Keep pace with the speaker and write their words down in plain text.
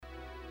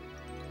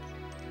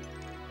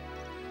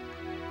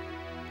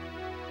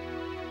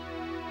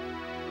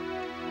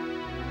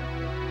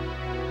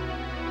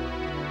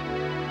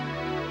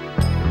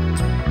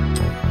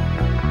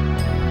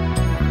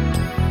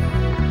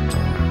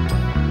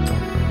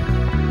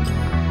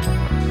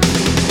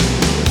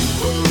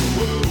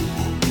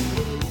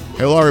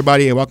Hello,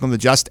 everybody, and welcome to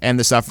Just End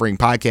the Suffering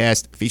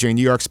podcast, featuring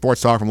New York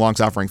sports talk from a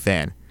long-suffering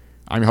fan.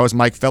 I'm your host,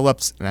 Mike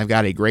Phillips, and I've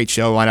got a great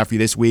show lined up for you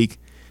this week.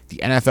 The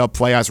NFL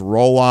playoffs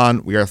roll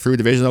on. We are through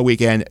divisional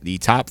weekend. The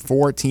top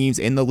 4 teams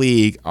in the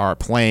league are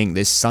playing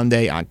this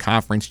Sunday on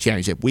Conference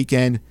Championship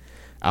weekend.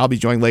 I'll be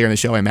joined later in the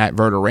show by Matt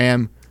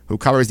Verderam, who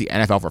covers the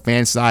NFL for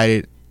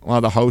Fansided, one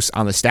of the hosts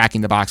on the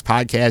Stacking the Box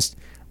podcast.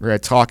 We're going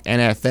to talk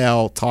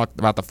NFL, talk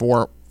about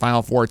the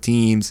final four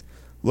teams,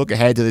 look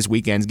ahead to this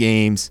weekend's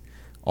games,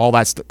 all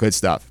that good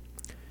stuff.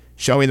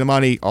 Show Me the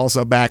Money,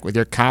 also back with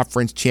your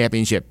conference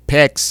championship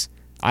picks.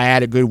 I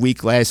had a good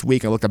week last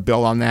week. I look to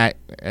build on that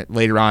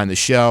later on in the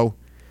show.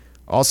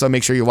 Also,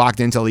 make sure you're locked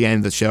in until the end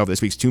of the show for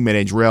this week's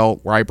 2-minute drill,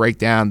 where I break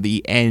down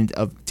the end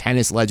of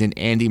tennis legend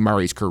Andy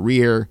Murray's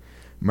career.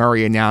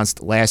 Murray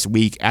announced last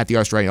week at the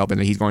Australian Open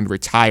that he's going to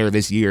retire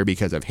this year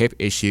because of hip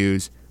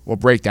issues. We'll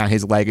break down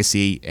his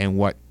legacy and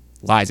what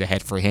lies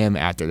ahead for him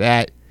after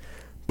that.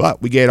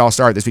 But we get it all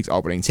started this week's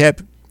opening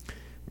tip.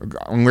 We're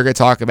going to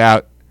talk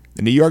about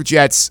the New York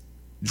Jets'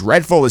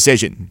 dreadful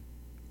decision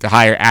to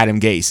hire Adam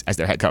Gase as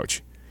their head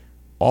coach.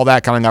 All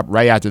that coming up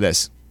right after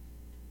this.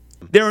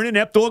 They're an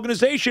inept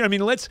organization. I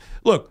mean, let's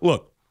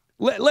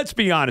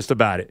be honest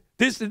about it.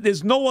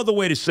 There's no other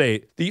way to say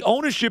it. The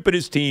ownership of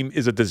this team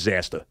is a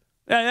disaster.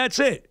 That's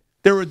it.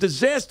 They're a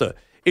disaster.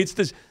 It's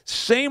this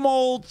same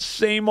old.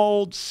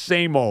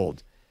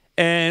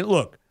 And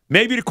look,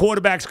 maybe the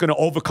quarterback's going to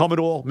overcome it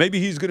all.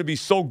 Maybe he's going to be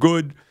so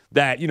good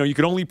that, you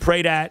can only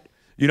pray that.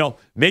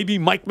 Maybe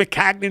Mike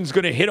McCagnon's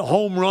going to hit a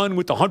home run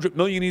with the $100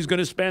 million he's going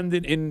to spend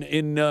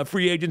in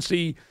free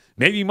agency.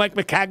 Maybe Mike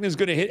McCagnon's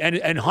going to hit,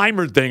 and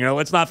Heimer thing,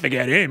 let's not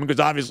forget him, because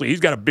obviously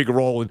he's got a big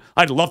role, and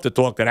I'd love to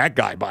talk to that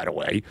guy, by the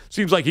way.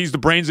 Seems like he's the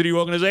brains of the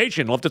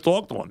organization. Love to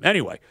talk to him.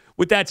 Anyway,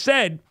 with that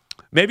said,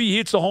 maybe he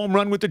hits a home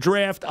run with the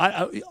draft.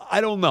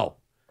 I don't know.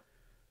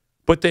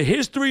 But the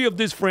history of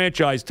this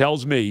franchise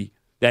tells me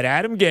that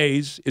Adam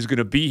Gase is going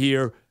to be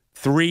here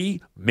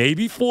 3,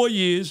 maybe 4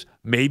 years,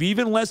 maybe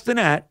even less than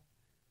that,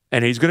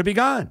 and he's going to be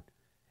gone.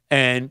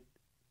 And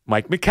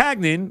Mike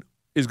McCagnon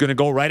is going to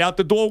go right out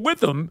the door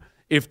with him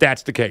if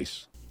that's the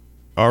case.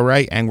 All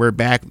right, and we're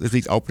back with this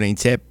week's opening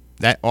tip.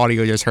 That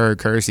audio just heard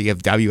courtesy of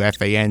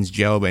WFAN's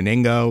Joe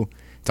Beningo,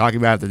 talking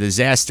about the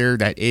disaster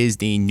that is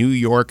the New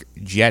York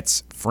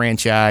Jets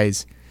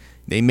franchise.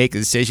 They make a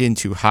decision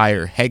to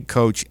hire head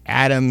coach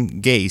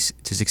Adam Gase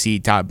to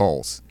succeed Todd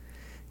Bowles.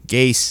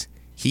 Gase,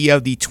 he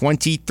of the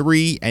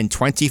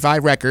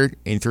 23-25 record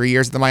in 3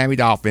 years of the Miami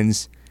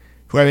Dolphins,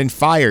 who had been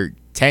fired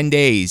 10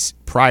 days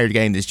prior to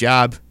getting this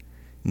job.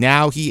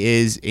 Now he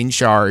is in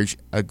charge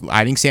of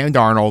guiding Sam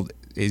Darnold,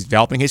 is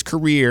developing his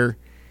career,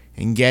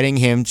 and getting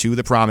him to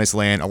the promised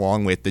land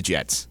along with the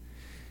Jets.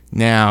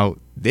 Now,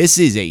 this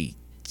is a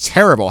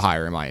terrible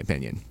hire in my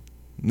opinion.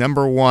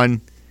 Number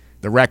one,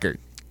 the record.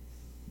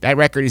 That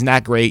record is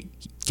not great.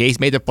 Gase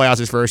made the playoffs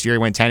his first year. He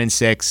went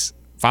 10-6.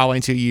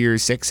 Following 2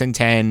 years,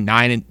 6-10,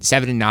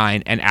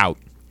 7-9, and out.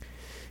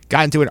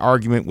 Got into an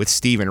argument with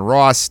Stephen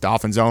Ross,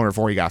 Dolphins owner,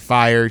 before he got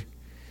fired.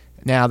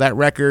 Now, that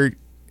record,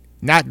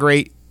 not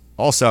great.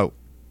 Also,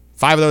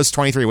 5 of those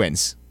 23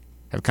 wins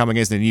have come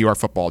against the New York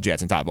Football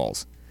Jets and Todd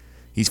Bowles.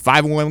 He's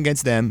 5-1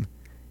 against them,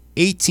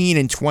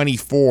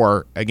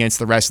 18-24 against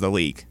the rest of the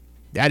league.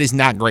 That is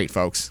not great,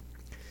 folks.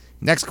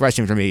 Next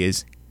question for me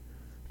is,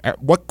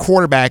 what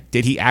quarterback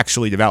did he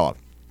actually develop?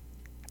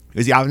 He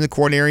was the offensive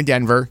coordinator in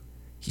Denver.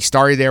 He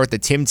started there with the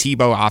Tim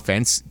Tebow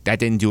offense. That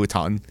didn't do a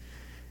ton.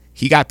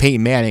 He got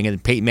Peyton Manning,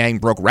 and Peyton Manning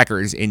broke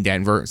records in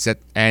Denver,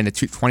 and the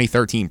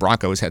 2013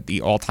 Broncos had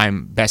the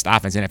all-time best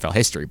offense in NFL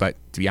history. But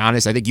to be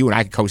honest, I think you and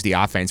I could coach the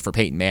offense for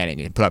Peyton Manning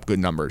and put up good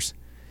numbers.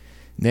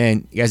 And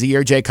then he has a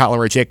year Jay Cutler,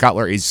 where Jay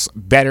Cutler is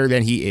better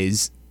than he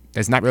is.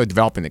 That's not really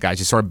developing the guy,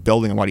 just sort of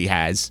building on what he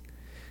has.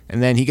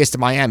 And then he gets to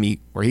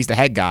Miami, where he's the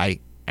head guy,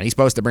 and he's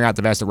supposed to bring out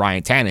the best of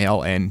Ryan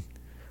Tannehill. And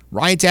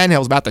Ryan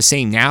Tannehill is about the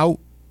same now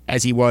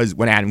as he was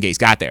when Adam Gase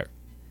got there.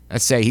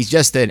 Let's say he's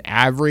just an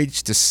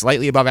average to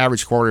slightly above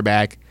average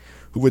quarterback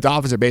who the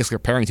Dolphins are basically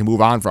preparing to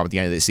move on from at the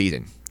end of the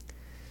season.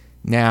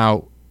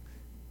 Now,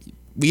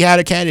 we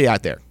had a candidate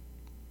out there,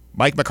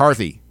 Mike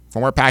McCarthy,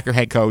 former Packer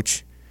head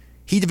coach.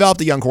 He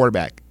developed a young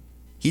quarterback.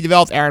 He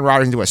developed Aaron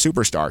Rodgers into a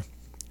superstar.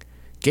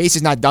 Gase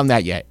has not done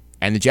that yet,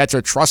 and the Jets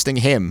are trusting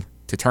him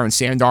to turn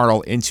Sam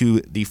Darnold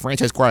into the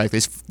franchise quarterback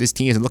this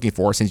team isn't looking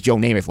for since Joe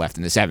Namath left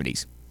in the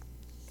 70s.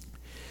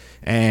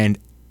 And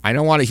I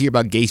don't want to hear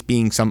about Gase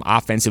being some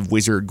offensive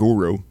wizard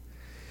guru.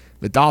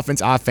 The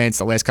Dolphins' offense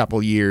the last couple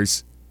of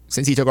years,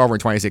 since he took over in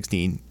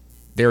 2016,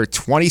 they're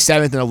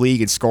 27th in the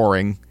league in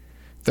scoring,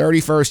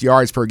 31st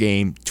yards per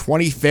game,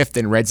 25th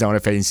in red zone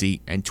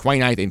efficiency, and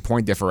 29th in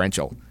point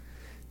differential.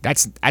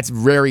 That's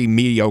very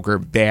mediocre,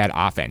 bad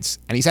offense.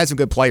 And he's had some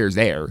good players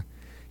there.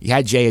 He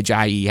had Jay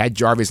Ajayi, he had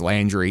Jarvis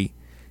Landry.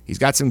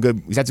 He's had some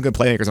good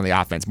playmakers on the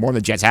offense, more than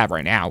the Jets have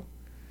right now.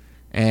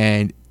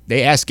 And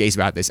they asked Gase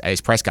about this at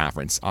his press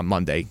conference on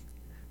Monday.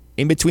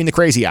 In between the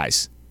crazy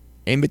eyes,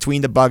 in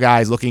between the bug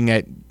eyes looking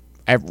at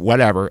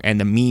whatever and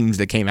the memes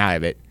that came out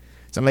of it,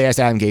 somebody asked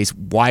Adam Gase,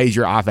 why does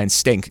your offense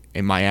stink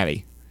in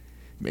Miami?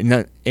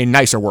 In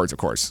nicer words, of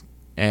course.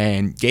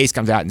 And Gase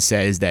comes out and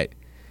says that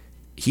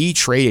he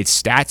traded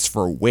stats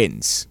for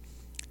wins.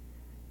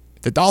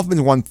 The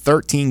Dolphins won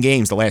 13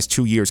 games the last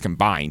 2 years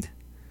combined.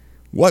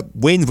 What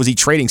wins was he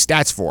trading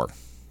stats for?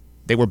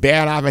 They were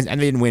bad on offense and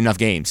they didn't win enough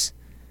games.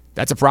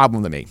 That's a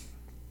problem to me.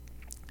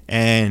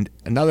 And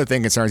another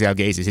thing concerns Al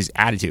Gase is his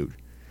attitude.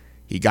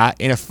 He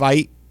got in a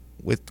fight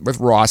with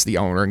Ross, the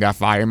owner, and got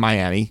fired in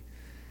Miami.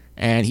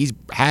 And he's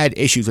had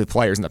issues with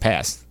players in the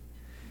past.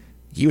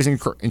 He was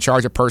in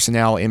charge of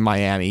personnel in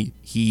Miami.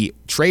 He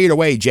traded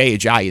away Jay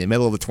Ajayi in the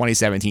middle of the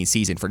 2017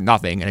 season for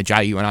nothing, and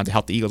Ajayi went on to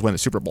help the Eagles win the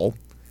Super Bowl.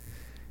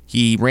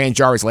 He ran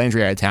Jarvis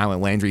Landry out of town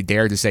when Landry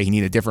dared to say he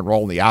needed a different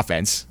role in the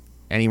offense,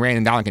 and he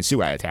ran Ndamukong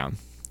Suh out of town.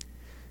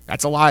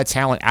 That's a lot of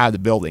talent out of the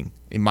building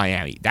in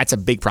Miami. That's a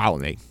big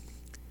problem to me.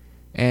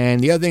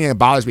 And the other thing that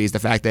bothers me is the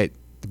fact that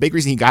the big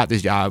reason he got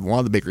this job, one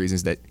of the big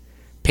reasons, that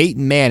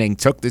Peyton Manning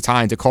took the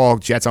time to call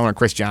Jets owner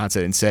Chris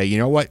Johnson and say, you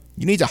know what,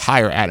 you need to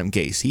hire Adam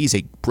Gase. He's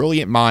a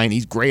brilliant mind.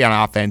 He's great on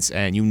offense,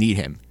 and you need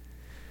him.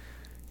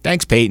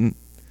 Thanks, Peyton.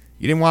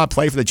 You didn't want to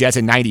play for the Jets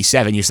in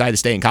 97. You decided to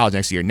stay in college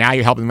next year. Now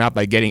you're helping them out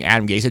by getting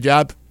Adam Gase a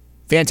job?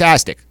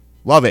 Fantastic.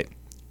 Love it.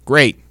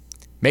 Great.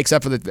 Makes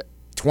up for the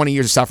 20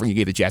 years of suffering you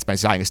gave the Jets by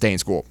deciding to stay in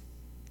school.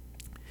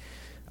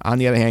 On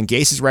the other hand,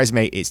 Gase's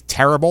resume is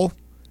terrible.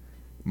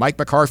 Mike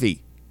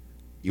McCarthy,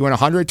 he went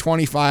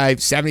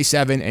 125,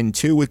 77, and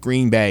 2 with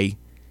Green Bay.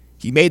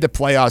 He made the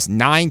playoffs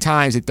 9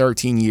 times in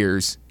 13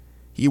 years.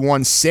 He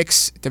won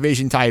 6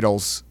 division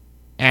titles,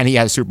 and he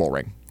had a Super Bowl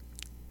ring.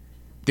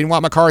 Didn't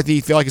want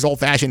McCarthy to feel like he's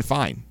old-fashioned?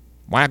 Fine.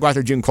 Why not go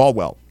after Jim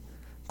Caldwell?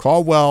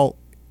 Caldwell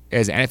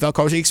has NFL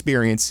coaching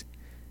experience.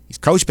 He's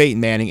coached Peyton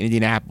Manning in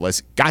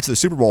Indianapolis. Got to the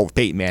Super Bowl with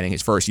Peyton Manning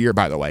his first year,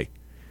 by the way.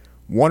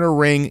 Won a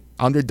ring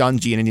under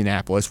Dungy in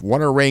Indianapolis.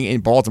 Won a ring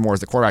in Baltimore as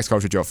the quarterback's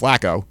coach with Joe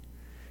Flacco.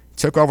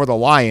 Took over the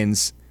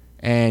Lions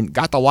and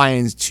got the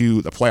Lions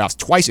to the playoffs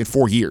twice in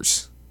 4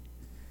 years.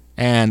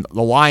 And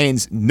the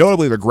Lions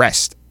notably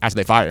regressed after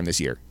they fired him this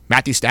year.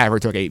 Matthew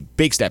Stafford took a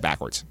big step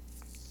backwards.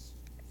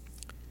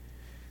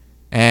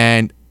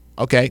 And,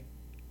 okay,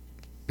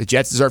 the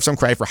Jets deserve some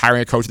credit for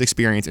hiring a coach with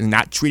experience and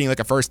not treating it like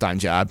a first-time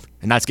job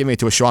and not giving it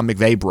to a Sean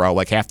McVay bro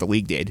like half the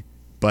league did.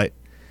 But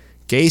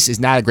Gase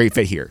is not a great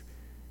fit here.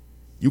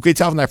 You could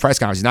tell from that press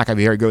conference he's not going to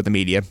be very good with the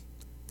media.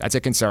 That's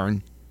a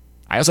concern.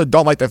 I also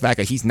don't like the fact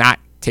that he's not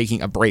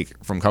taking a break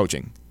from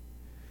coaching.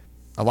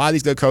 A lot of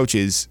these good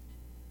coaches,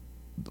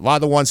 a lot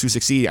of the ones who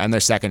succeed on their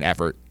second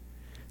effort,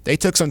 they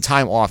took some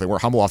time off and were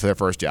humble after their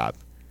first job.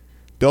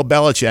 Bill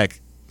Belichick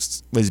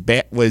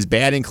was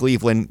bad in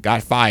Cleveland,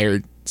 got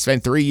fired,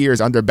 spent 3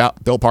 years under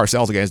Bill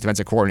Parcells again as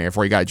defensive coordinator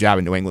before he got a job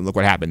in New England. Look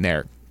what happened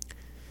there.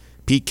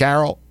 Pete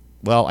Carroll,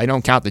 well, I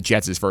don't count the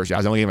Jets as first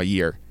job. I only gave him a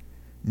year.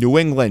 New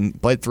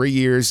England played 3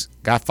 years,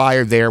 got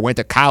fired there, went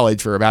to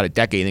college for about a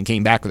decade, and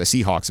came back with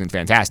the Seahawks, and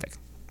fantastic.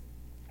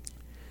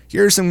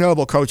 Here are some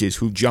notable coaches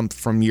who jumped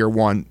from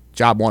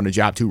job one to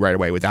job 2 right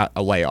away without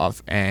a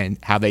layoff, and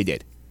how they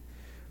did.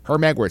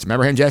 Herm Edwards,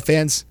 remember him, Jet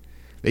fans?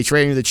 They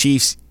traded him to the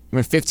Chiefs. He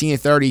went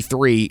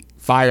 15-33,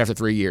 fired after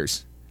 3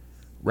 years.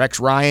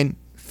 Rex Ryan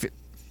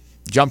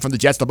jumped from the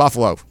Jets to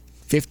Buffalo,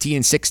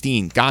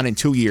 15-16, gone in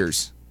 2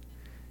 years.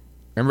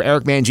 Remember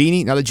Eric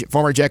Mangini, another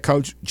former Jet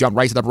coach, jumped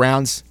right to the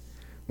Browns,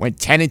 went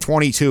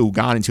 10-22,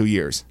 gone in 2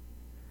 years.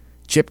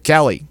 Chip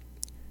Kelly,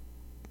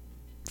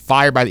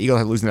 fired by the Eagles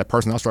after losing that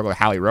personnel struggle with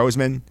Howie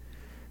Roseman,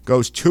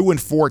 goes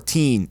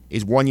 2-14,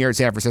 is 1 year at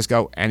San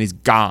Francisco, and is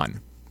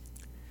gone.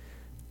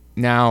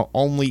 Now,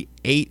 only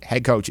 8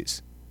 head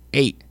coaches,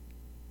 8,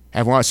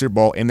 have won a Super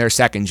Bowl in their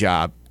second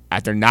job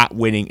after not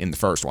winning in the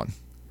first one.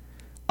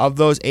 Of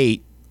those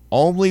 8,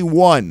 only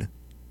 1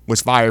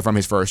 was fired from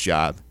his first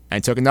job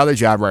and took another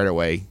job right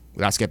away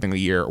without skipping a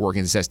year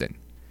working as assistant.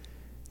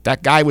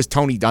 That guy was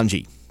Tony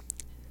Dungy.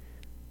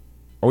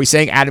 Are we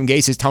saying Adam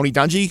Gase is Tony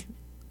Dungy?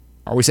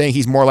 Are we saying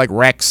he's more like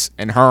Rex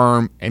and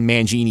Herm and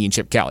Mangini and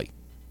Chip Kelly?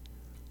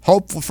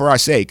 Hopefully, for our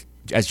sake,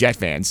 as Jet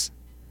fans,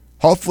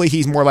 hopefully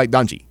he's more like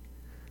Dungy.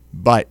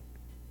 But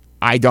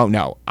I don't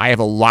know. I have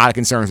a lot of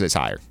concerns with this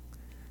hire.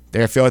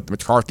 I feel like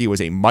McCarthy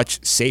was a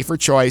much safer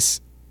choice,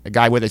 a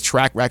guy with a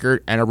track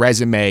record and a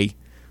resume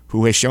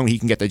who has shown he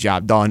can get the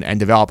job done and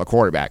develop a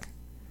quarterback.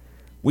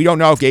 We don't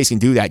know if Gase can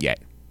do that yet.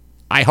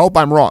 I hope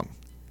I'm wrong.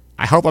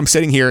 I hope I'm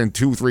sitting here in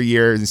 2-3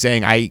 years and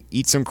saying I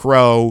eat some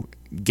crow.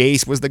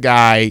 Gase was the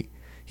guy.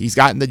 He's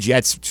gotten the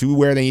Jets to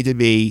where they need to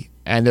be,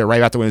 and they're right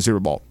about to win the Super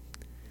Bowl.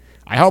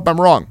 I hope I'm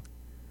wrong,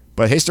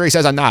 but history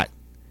says I'm not.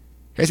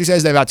 History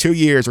says that in about 2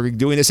 years, we're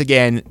doing this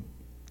again.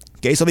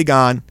 Gase will be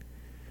gone.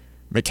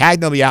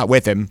 McCagnon will be out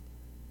with him,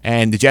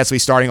 and the Jets will be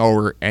starting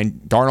over, and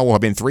Darnold will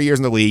have been 3 years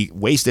in the league,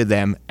 wasted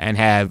them, and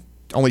have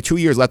only 2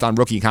 years left on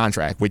rookie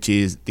contract, which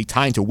is the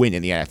time to win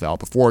in the NFL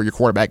before your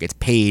quarterback gets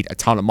paid a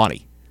ton of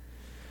money.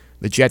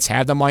 The Jets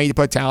have the money to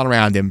put talent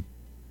around him.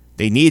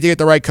 They need to get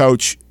the right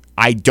coach.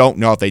 I don't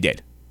know if they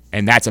did,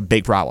 and that's a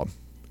big problem.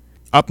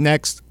 Up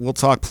next, we'll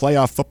talk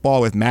playoff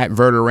football with Matt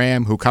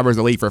Verderam, who covers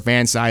the league for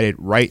Fansided,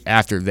 right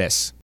after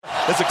this.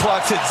 As the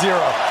clock's hit 0,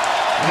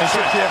 and they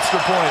took the extra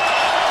point.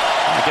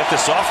 To get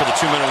this off for the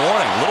 2-minute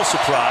warning. A little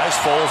surprise.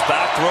 Foles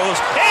back, throws.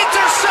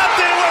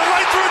 Intercepted! It went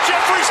right through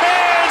Jeffrey's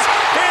hands!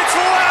 It's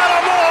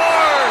Lattimore!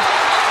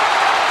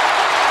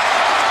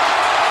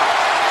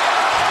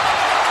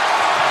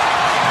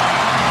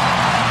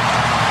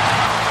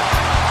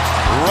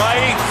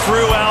 Right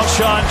through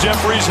Alshon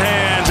Jeffrey's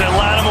hands, and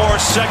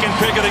Lattimore's second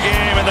pick of the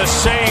game, and the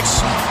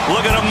Saints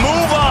looking to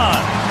move on.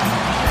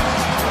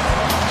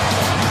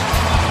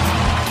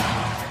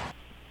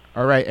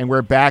 All right, and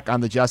we're back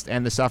on the Just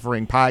End the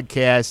Suffering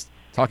podcast,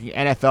 talking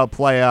NFL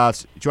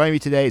playoffs. Joining me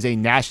today is a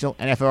national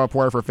NFL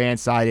reporter for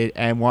Fansided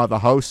and one of the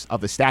hosts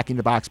of the Stacking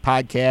the Box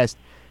podcast,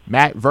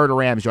 Matt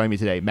Verderame, is joining me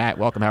today. Matt,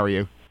 welcome. How are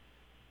you?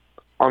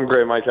 I'm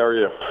great, Mike. How are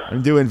you?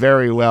 I'm doing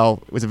very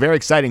well. It was a very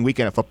exciting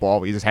weekend of football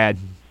we just had.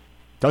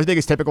 Don't you think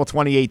it's typical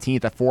 2018,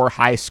 the 4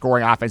 highest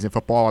scoring offense in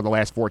football are the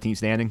last 4 teams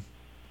standing?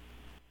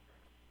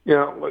 You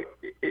know, look,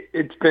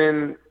 it's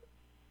been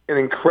an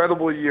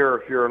incredible year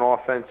if you're an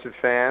offensive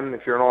fan,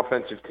 if you're an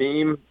offensive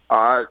team.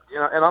 And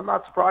I'm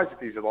not surprised that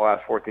these are the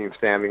last 4 teams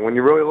standing. When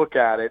you really look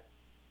at it,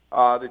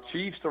 the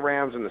Chiefs, the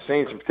Rams, and the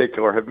Saints in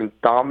particular have been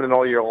dominant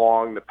all year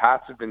long. The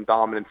Pats have been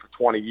dominant for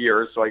 20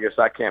 years, so I guess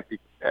that can't be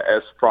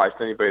a surprise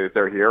to anybody that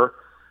they're here.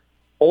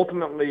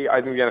 Ultimately,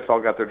 I think the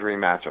NFL got their dream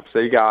matchups.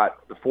 They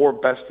got the 4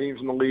 best teams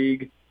in the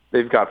league.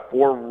 They've got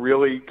 4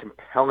 really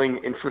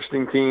compelling,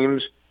 interesting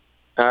teams.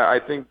 I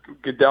think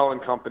Goodell and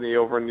company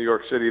over in New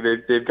York City,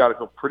 they've got to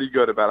feel pretty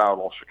good about how it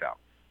all shook out.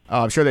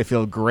 I'm sure they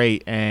feel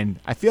great, and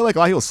I feel like a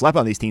lot of people slept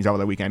on these teams over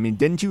the weekend. I mean,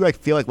 didn't you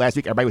feel like last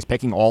week everybody was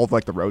picking all of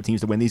the road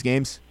teams to win these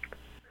games?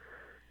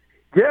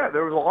 Yeah,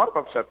 there was a lot of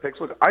upset picks.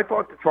 Look, I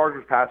thought the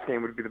Chargers-Pats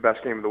game would be the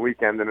best game of the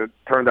weekend, and it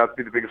turned out to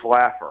be the biggest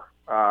laugher.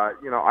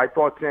 I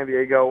thought San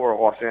Diego, or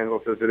Los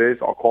Angeles as it is,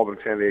 I'll call them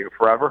San Diego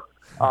forever.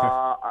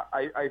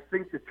 I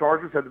think the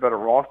Chargers had the better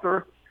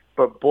roster,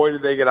 but boy,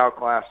 did they get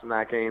outclassed in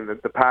that game.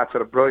 The Pats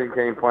had a brilliant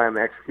game plan.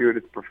 They executed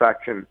it to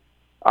perfection.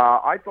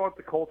 I thought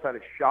the Colts had a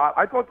shot.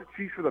 I thought the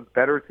Chiefs were the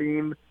better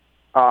team,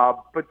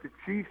 but the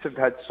Chiefs have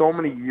had so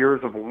many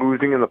years of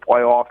losing in the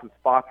playoffs in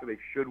spots where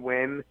they should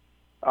win.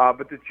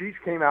 But the Chiefs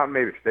came out and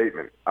made a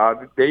statement.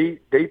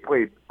 They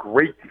played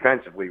great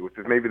defensively, which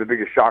was maybe the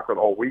biggest shocker of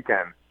the whole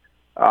weekend.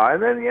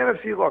 And then the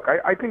NFC, look,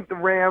 I think the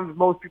Rams,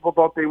 most people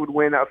thought they would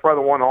win. That was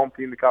probably the one home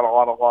team that got a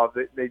lot of love.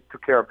 They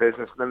took care of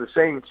business. And then the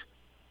Saints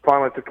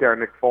finally took care of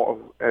Nick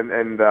Foles and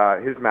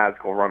his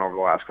magical run over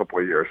the last couple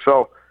of years.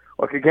 So,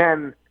 look,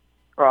 again,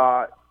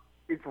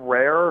 it's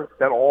rare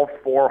that all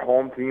 4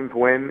 home teams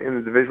win in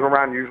the divisional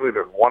round. Usually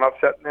there's one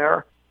upset in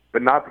there,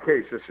 but not the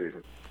case this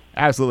season.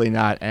 Absolutely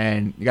not.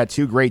 And you got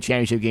 2 great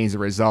championship games as a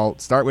result.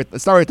 Let's start with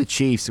the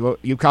Chiefs. Well,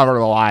 you covered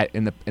a lot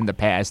in the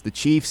past. The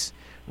Chiefs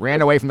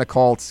ran away from the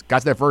Colts, got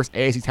to their first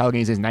AFC title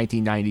game since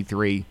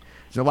 1993.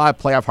 There's a lot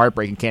of playoff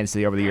heartbreak in Kansas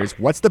City over the years.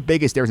 What's the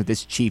biggest difference with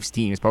this Chiefs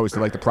team as opposed to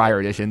the prior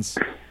editions?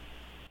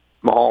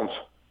 Mahomes.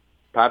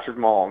 Patrick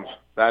Mahomes.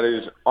 That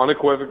is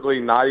unequivocally,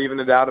 not even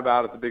a doubt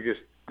about it, the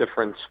biggest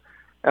difference.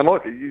 And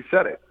look, you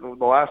said it.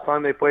 The last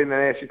time they played in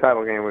an AFC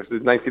title game was the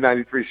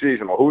 1993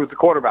 season. Well, who was the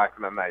quarterback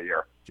for them that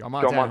year? Joe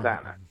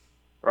Montana.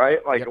 Right?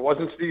 Yep. It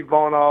wasn't Steve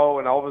Bono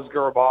and Elvis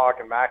Gerbach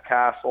and Matt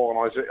Castle and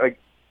all this.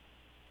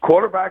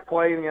 Quarterback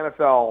play in the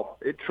NFL,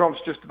 it trumps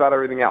just about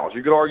everything else.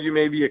 You could argue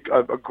maybe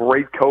a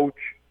great coach,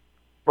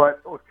 but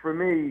look, for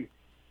me,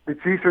 the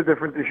Chiefs are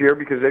different this year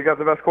because they've got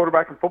the best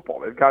quarterback in football.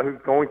 They've got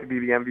who's going to be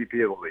the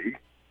MVP of the league,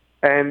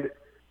 and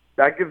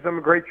that gives them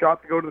a great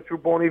shot to go to the Super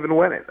Bowl and even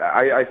win it.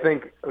 I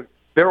think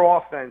their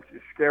offense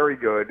is scary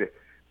good.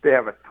 They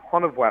have a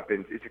ton of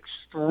weapons. It's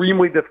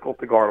extremely difficult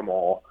to guard them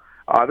all.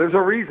 There's a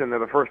reason they're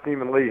the first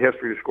team in league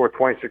history to score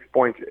 26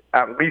 points,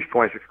 at least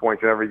 26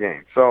 points in every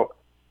game. So,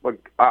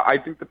 look, I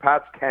think the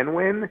Pats can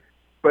win,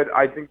 but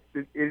I think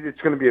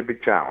it's going to be a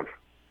big challenge.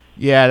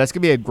 Yeah, that's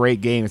gonna be a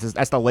great game.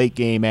 That's the late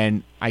game,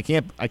 and I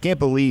can't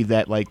believe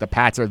that the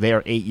Pats are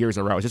there 8 years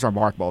in a row. It's just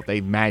remarkable if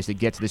they've managed to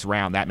get to this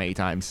round that many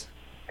times.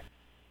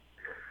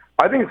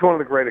 I think it's one of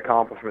the great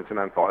accomplishments in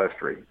NFL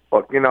history.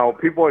 Look,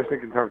 people always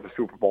think in terms of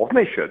Super Bowls, and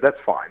they should. That's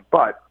fine,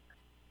 but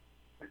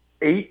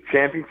 8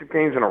 championship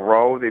games in a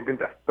row. They've been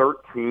to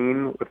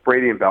 13 with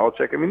Brady and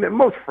Belichick. I mean,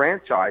 most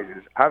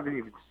franchises haven't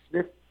even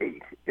sniffed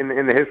 8 in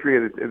the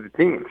history of the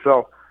team.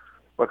 So,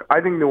 look,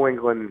 I think New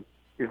England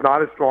is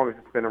not as strong as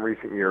it's been in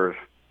recent years,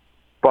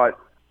 but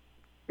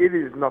it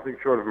is nothing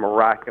short of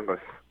miraculous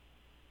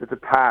that the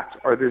Pats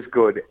are this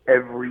good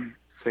every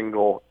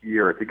single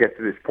year to get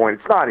to this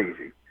point. It's not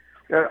easy.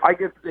 I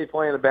get that they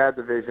play in a bad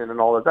division and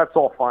all that. That's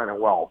all fine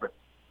and well, but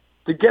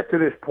to get to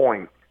this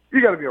point,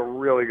 you got to be a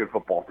really good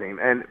football team,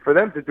 and for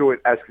them to do it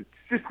as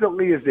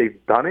consistently as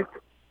they've done it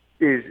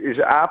is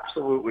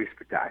absolutely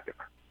spectacular.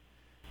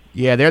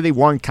 Yeah, they're the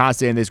one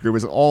constant in this group.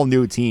 It's all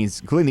new teams,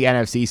 including the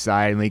NFC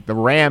side, and the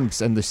Rams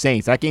and the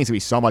Saints. That game's gonna be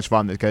so much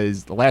fun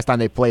because the last time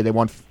they played,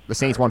 the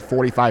Saints won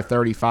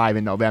 45-35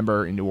 in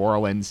November in New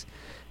Orleans.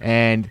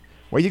 And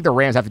what do you think the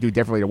Rams have to do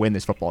differently to win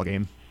this football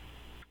game?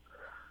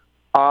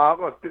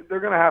 Look, they're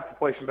going to have to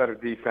play some better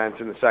defense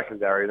in the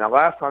secondary. Now,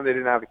 last time they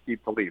didn't have to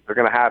keep the lead. They're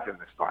going to have him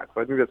this time.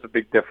 So I think that's a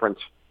big difference.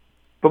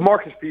 But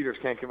Marcus Peters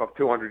can't give up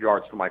 200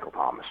 yards to Michael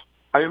Thomas.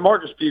 I mean,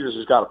 Marcus Peters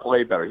has got to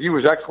play better. He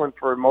was excellent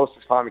for most of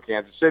his time in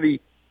Kansas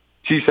City.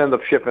 Chiefs end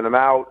up shipping him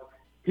out.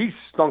 He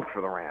stunk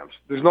for the Rams.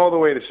 There's no other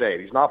way to say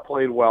it. He's not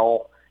played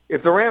well.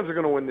 If the Rams are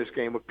going to win this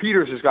game, but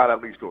Peters has got to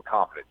at least do a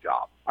competent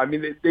job. I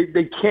mean,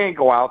 they can't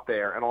go out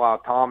there and allow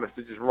Thomas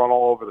to just run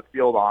all over the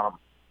field on him.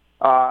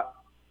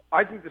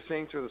 I think the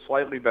Saints are the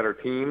slightly better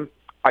team.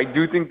 I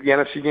do think the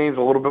NFC game is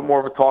a little bit more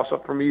of a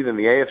toss-up for me than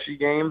the AFC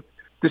game.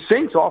 The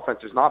Saints' offense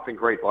has not been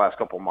great the last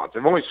couple of months.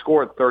 They've only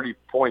scored 30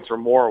 points or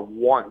more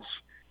once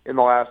in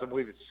the last, I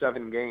believe it's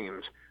 7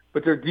 games.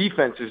 But their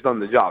defense has done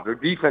the job. Their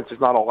defense has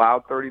not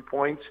allowed 30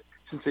 points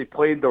since they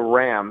played the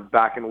Rams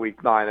back in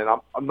Week 9, and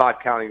I'm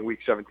not counting Week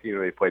 17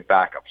 where they played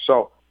backup.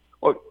 So,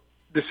 look,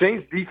 the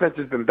Saints' defense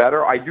has been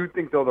better. I do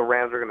think, though, the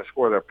Rams are going to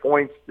score their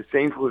points. The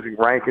Saints losing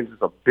Rankins is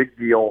a big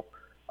deal.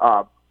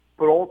 But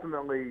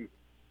ultimately,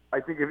 I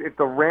think if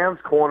the Rams'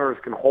 corners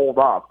can hold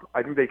up,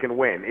 I think they can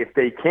win. If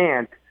they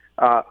can't,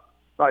 I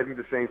think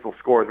the Saints will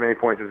score as many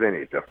points as they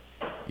need to.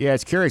 Yeah,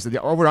 it's curious.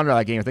 The over-under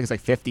that game, I think it's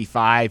like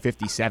 55,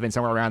 57,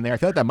 somewhere around there. I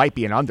feel like that might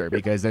be an under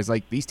because there's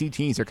like these two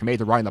teams are committed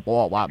to running the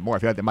ball a lot more. I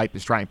feel like they might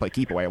just try and play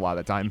keep away a lot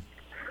of the time.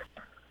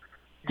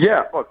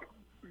 Yeah, look,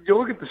 you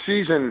look at the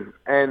season,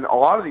 and a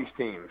lot of these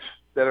teams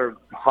that are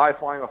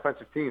high-flying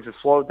offensive teams have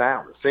slowed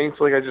down. The Saints,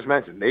 like I just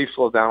mentioned, they've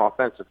slowed down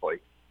offensively.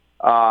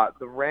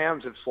 The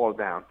Rams have slowed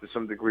down to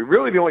some degree.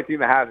 Really, the only team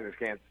that hasn't is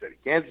Kansas City.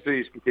 Kansas City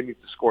has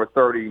continued to score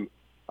 30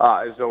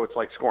 as though it's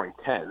like scoring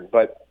 10.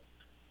 But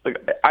look,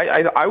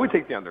 I would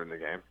take the under in the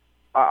game.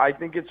 I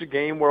think it's a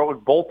game where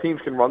both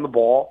teams can run the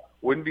ball.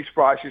 Wouldn't be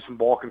surprised to see some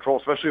ball control,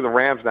 especially the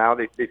Rams now.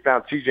 They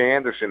found C.J.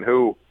 Anderson,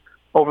 who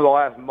over the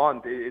last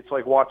month, it's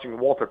like watching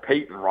Walter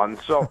Payton run.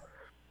 So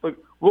look,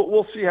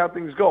 we'll see how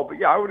things go. But,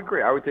 yeah, I would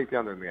agree. I would take the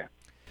under in the game.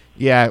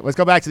 Yeah, let's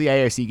go back to the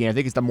AFC game. I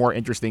think it's the more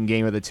interesting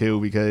game of the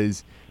two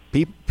because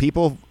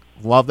people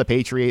love the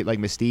Patriot like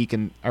mystique,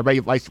 and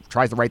everybody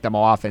tries to write them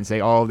off and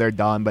say, oh, they're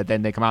done, but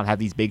then they come out and have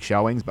these big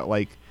showings. But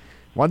like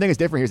one thing that's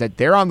different here is that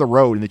they're on the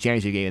road in the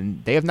championship game,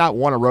 and they have not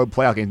won a road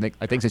playoff game,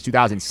 I think, since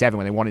 2007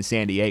 when they won in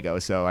San Diego.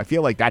 So I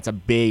feel like that's a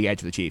big edge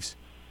for the Chiefs.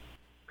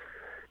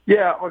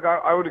 Yeah, look,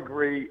 I would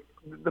agree.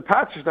 The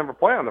Pats just never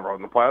play on the road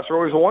in the playoffs. They're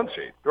always a 1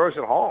 seed. They're always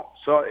at home.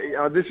 So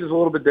this is a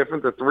little bit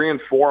different. They're 3-4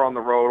 on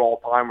the road all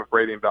time with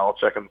Brady and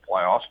Belichick in the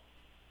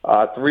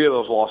playoffs. 3 of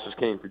those losses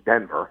came to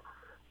Denver.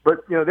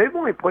 But, they've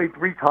only played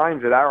 3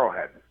 times at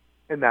Arrowhead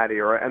in that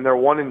era, and they're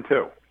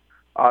 1-2.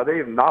 They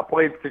have not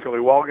played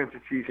particularly well against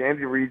the Chiefs.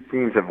 Andy Reid's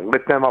teams have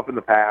lit them up in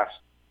the past.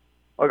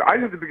 Look, I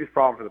think the biggest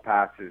problem for the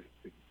Pats is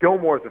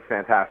Gilmore's a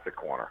fantastic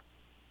corner.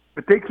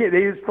 But they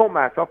just don't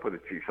match up with the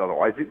Chiefs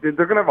otherwise. They're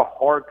going to have a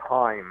hard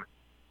time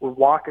with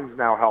Watkins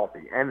now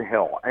healthy, and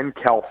Hill, and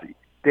Kelsey.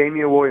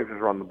 Damian Williams has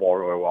run the ball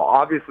really well.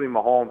 Obviously,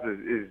 Mahomes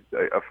is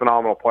a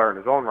phenomenal player in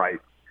his own right.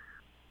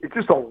 It's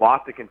just a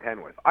lot to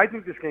contend with. I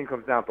think this game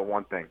comes down to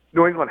one thing.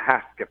 New England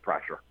has to get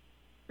pressure.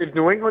 If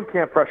New England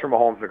can't pressure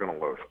Mahomes, they're going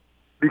to lose.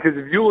 Because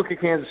if you look at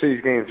Kansas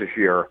City's games this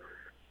year,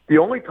 the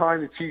only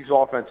time the Chiefs'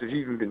 offense has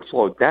even been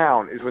slowed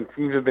down is when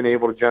teams have been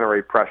able to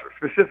generate pressure,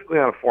 specifically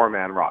on a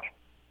 4-man rush.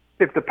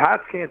 If the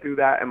Pats can't do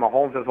that and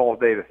Mahomes has all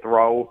day to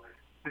throw,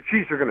 the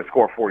Chiefs are going to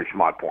score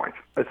 40-some-odd points.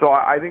 And so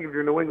I think if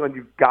you're New England,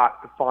 you've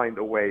got to find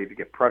a way to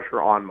get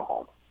pressure on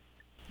Mahomes.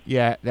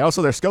 Yeah, their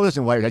skill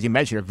position players, as you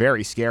mentioned, are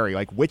very scary.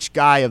 Like, which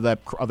guy of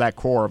that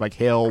core, like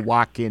Hill,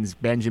 Watkins,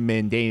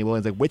 Benjamin, Damian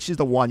Williams, like which is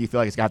the one you feel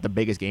like has got the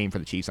biggest game for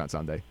the Chiefs on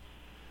Sunday?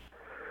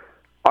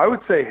 I would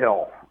say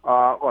Hill.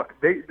 Look,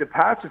 the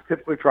Pats have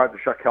typically tried to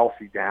shut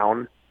Kelsey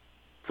down,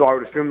 so I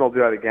would assume they'll do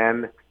that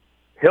again.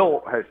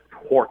 Hill has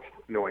torched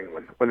New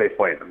England when they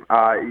played them.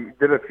 He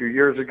did it a few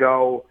years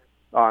ago,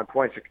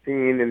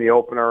 2016 in the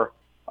opener.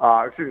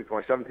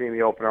 2017 in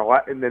the opener.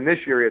 And then this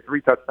year he had 3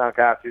 touchdown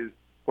catches.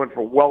 Went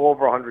for well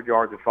over 100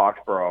 yards at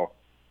Foxborough.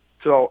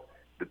 So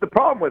the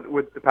problem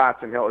with the Pats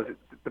and Hill is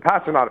the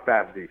Pats are not a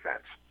fast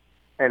defense.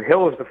 And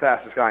Hill is the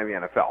fastest guy in the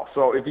NFL.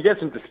 So if he gets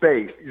into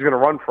space, he's going to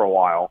run for a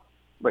while.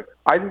 But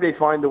I think they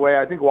find a way.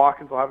 I think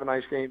Watkins will have a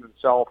nice game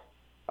himself.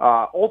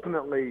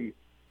 Ultimately,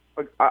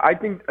 I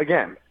think,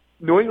 again,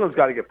 New England's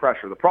got to get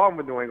pressure. The problem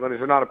with New England is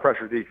they're not a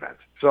pressure defense.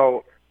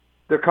 So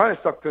they're kind of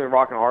stuck between a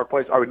rock and a hard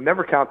place. I would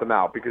never count them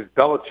out because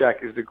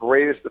Belichick is the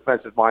greatest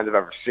defensive mind I've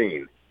ever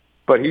seen.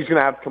 But he's going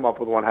to have to come up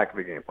with one heck of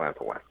a game plan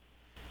to win.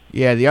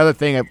 Yeah, the other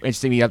thing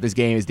interesting me about this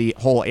game is the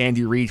whole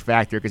Andy Reid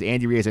factor because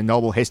Andy Reid has a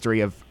noble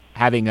history of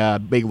having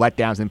big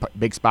letdowns and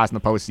big spots in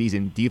the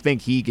postseason. Do you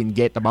think he can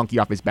get the monkey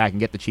off his back and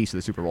get the Chiefs to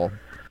the Super Bowl?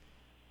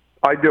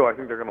 I do. I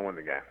think they're going to win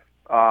the game.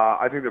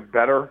 I think they're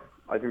better.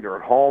 I think they're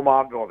at home.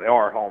 Well, they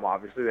are at home,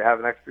 obviously. They have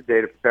an extra day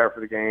to prepare for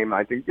the game.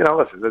 I think,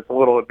 listen, it's a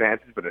little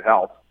advantage, but it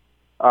helps.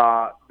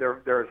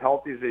 They're as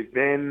healthy as they've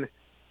been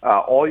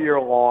all year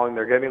long.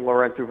 They're getting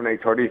Lorenzo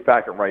Tardif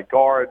back at right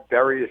guard.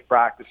 Berry is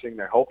practicing.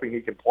 They're hoping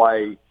he can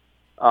play.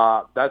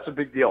 That's a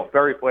big deal. If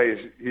Berry plays,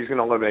 he's going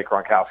to eliminate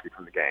Gronkowski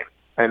from the game.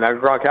 And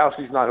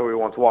Gronkowski's not who he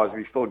once was.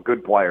 He's still a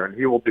good player, and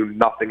he will do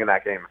nothing in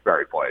that game if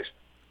Berry plays.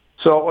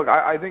 So, look,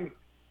 I think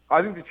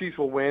the Chiefs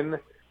will win.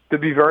 to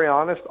be very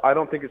honest, I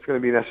don't think it's going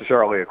to be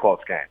necessarily a close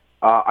game.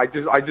 I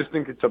just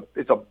think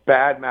it's a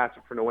bad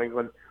matchup for New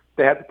England.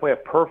 They had to play a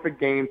perfect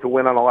game to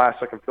win on a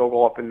last-second field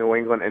goal up in New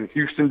England, and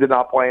Houston did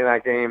not play in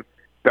that game.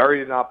 Barry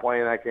did not play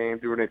in that game.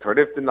 Duvernay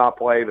Tardif did not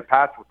play. The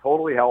Pats were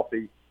totally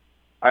healthy.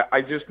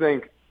 I just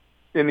think,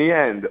 in the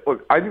end,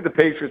 look, I think the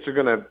Patriots are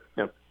going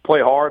to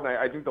play hard, and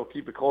I think they'll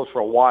keep it close for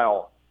a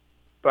while.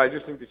 But I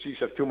just think the Chiefs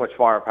have too much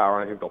firepower,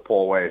 and I think they'll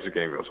pull away as the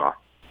game goes on.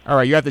 All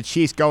right, you have the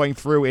Chiefs going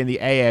through in the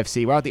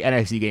AFC. What about the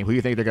NFC game? Who do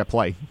you think they're going to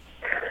play?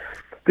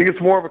 I think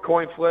it's more of a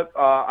coin flip.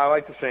 I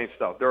like the Saints,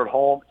 though. They're at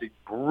home. It's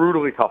a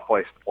brutally tough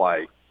place to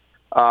play.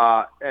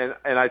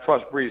 And I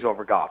trust Breeze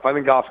over Goff. I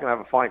think Goff's going to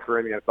have a fine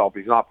career in the NFL, but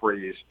he's not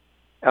Breeze.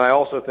 And I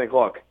also think,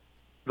 look,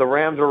 the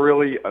Rams are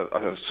really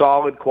a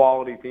solid,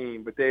 quality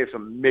team, but they have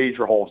some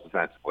major holes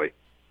defensively.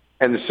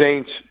 And the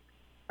Saints,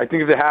 I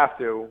think if they have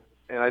to,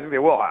 and I think they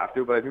will have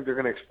to, but I think they're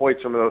going to exploit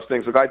some of those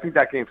things. Look, I think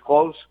that game's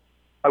close.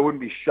 I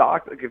wouldn't be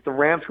shocked. Like, if the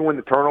Rams can win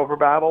the turnover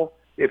battle,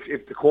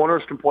 if the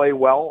corners can play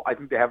well, I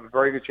think they have a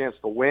very good chance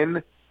to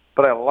win.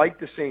 But I like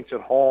the Saints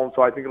at home,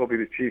 so I think it'll be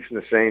the Chiefs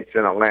and the Saints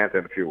in Atlanta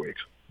in a few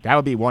weeks. That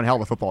would be one hell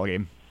of a football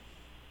game.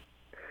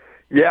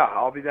 Yeah,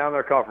 I'll be down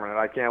there covering it.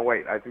 I can't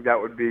wait. I think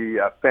that would be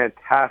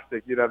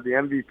fantastic. You'd have the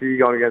MVP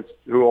going against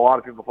who a lot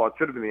of people thought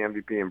should have been the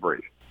MVP in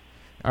Breeze.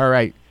 All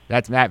right.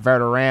 That's Matt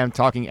Verderame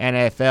talking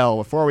NFL.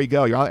 Before we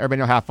go, you want everybody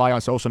know how to follow you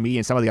on social media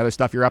and some of the other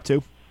stuff you're up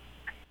to?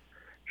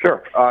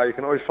 Sure. You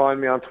can always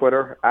find me on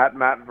Twitter, at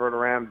Matt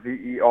Verderame,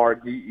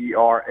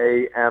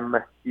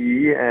 Verderame.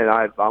 And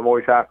I'm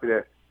always happy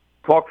to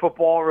talk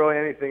football, really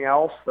anything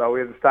else. We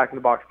have the Stacking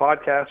the Box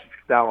podcast, which you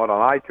can download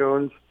on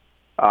iTunes.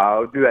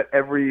 We'll do that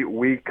every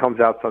week,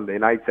 comes out Sunday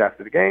nights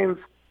after the games.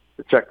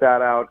 So check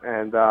that out.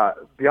 And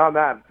beyond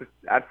that, just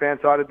at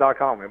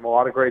fansided.com. We have a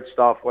lot of great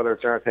stuff, whether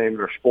it's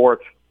entertainment or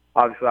sports.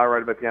 Obviously, I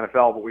write about the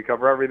NFL, but we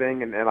cover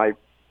everything. And I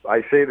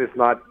say this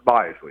not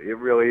biasly. It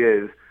really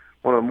is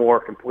one of the more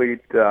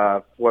complete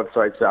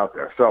websites out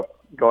there. So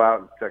go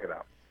out and check it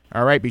out.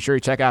 All right, be sure to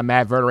check out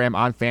Matt Verderame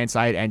on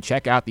Fanside and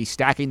check out the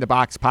Stacking the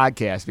Box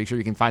podcast. Make sure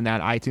you can find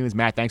that on iTunes.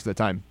 Matt, thanks for the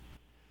time.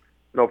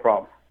 No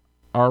problem.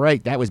 All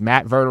right, that was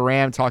Matt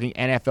Verderame talking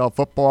NFL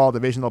football,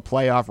 divisional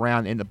playoff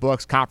round in the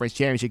books, conference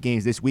championship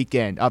games this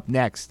weekend. Up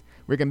next,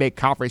 we're going to make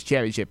conference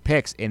championship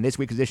picks in this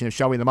week's edition of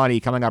Show Me the Money,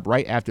 coming up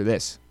right after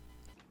this.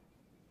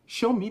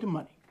 Show me the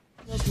money.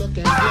 Look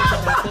at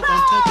I think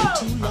I'm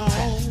taking too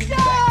long.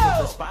 Back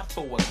to the spot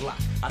for a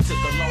Glock. I took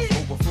a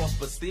loss over floss,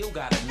 but still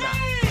got a knock.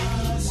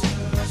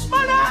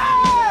 Money!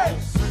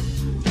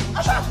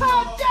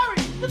 Jerry,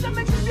 does that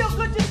make you feel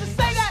good just to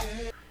say that?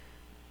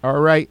 All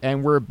right,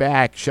 and we're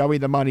back. Show Me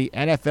the Money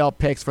NFL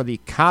picks for the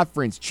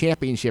conference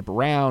championship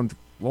round.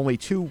 Only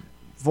 2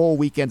 full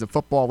weekends of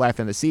football left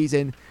in the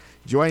season.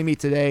 Joining me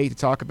today to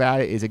talk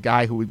about it is a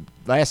guy who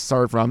last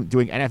started from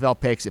doing NFL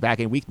picks back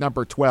in week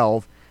number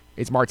 12.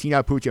 It's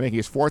Martino Puccio making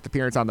his 4th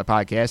appearance on the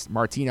podcast.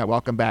 Martino,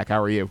 welcome back.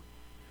 How are you?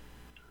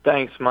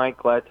 Thanks, Mike.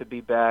 Glad to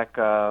be back.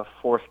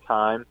 4th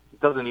time. It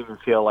doesn't even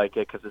feel like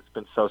it because it's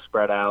been so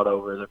spread out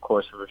over the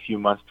course of a few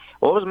months.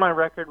 What was my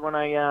record when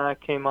I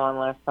came on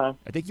last time?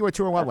 I think you were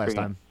 2-1 last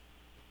time.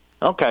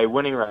 Okay,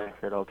 winning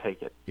record. I'll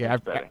take it. Yeah,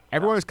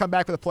 everyone who's come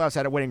back for the playoffs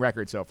had a winning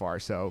record so far,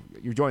 so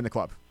you joined the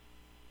club.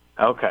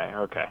 Okay.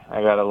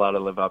 I got a lot to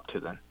live up to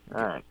then.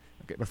 All right.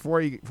 Okay. Before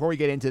we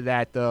get into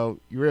that, though,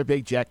 you're a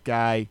big Jet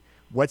guy.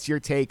 What's your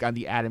take on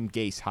the Adam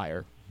Gase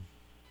hire?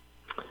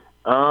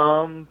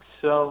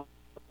 So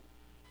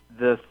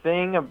the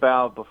thing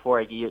about, before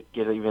I get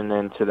even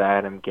into the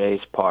Adam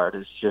Gase part,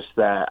 is just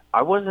that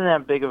I wasn't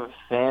that big of a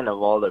fan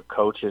of all the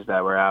coaches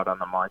that were out on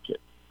the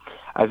market.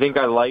 I think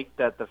I liked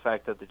the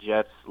fact that the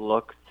Jets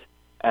looked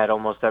at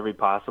almost every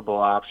possible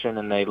option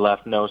and they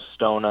left no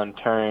stone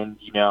unturned.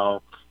 You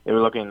know, they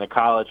were looking in the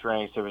college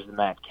ranks. There was the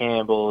Matt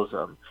Campbells,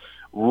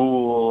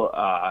 Rule.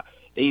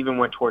 They even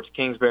went towards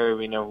Kingsbury.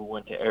 We know who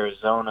went to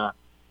Arizona.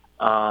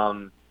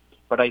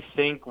 But I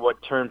think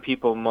what turned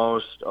people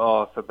most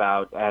off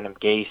about Adam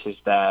Gase is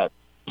that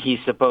he's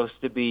supposed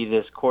to be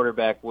this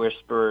quarterback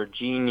whisperer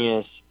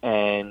genius,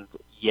 and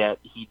yet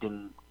he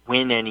didn't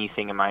win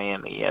anything in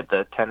Miami. He had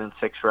the 10-6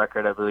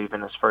 record, I believe,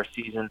 in his first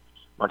season,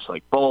 much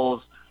like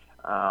Bulls.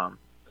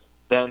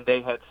 Then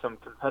they had some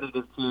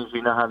competitive teams.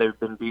 We know how they've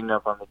been beaten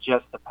up on the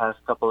Jets the past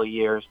couple of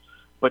years.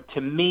 But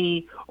to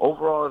me,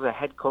 overall as a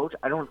head coach,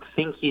 I don't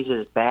think he's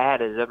as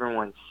bad as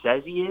everyone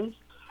says he is.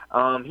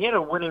 He had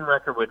a winning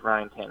record with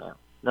Ryan Tannehill.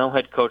 No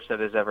head coach that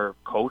has ever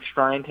coached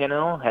Ryan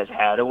Tannehill has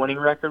had a winning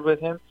record with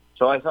him.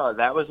 So I thought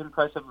that was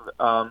impressive.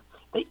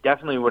 They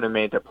definitely would have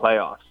made the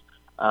playoffs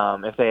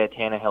if they had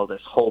Tannehill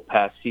this whole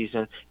past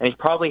season. And he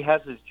probably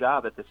has his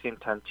job at the same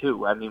time,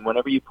 too. I mean,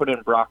 whenever you put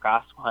in Brock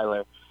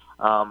Osweiler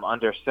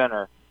under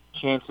center,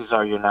 chances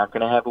are you're not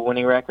going to have a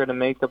winning record and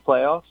make the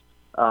playoffs.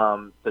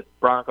 The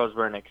Broncos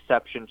were an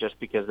exception just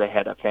because they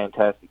had a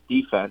fantastic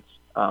defense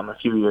a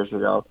few years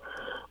ago.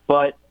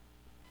 But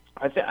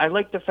I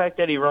like the fact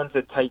that he runs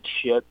a tight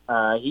ship.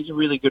 He's a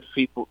really good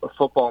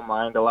football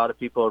mind. A lot of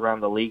people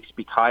around the league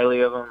speak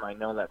highly of him. I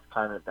know that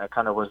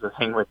kind of was the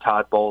thing with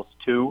Todd Bowles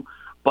too.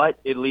 but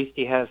at least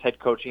he has head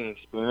coaching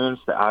experience.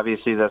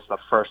 Obviously, that's the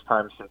first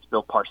time since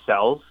Bill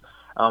Parcells.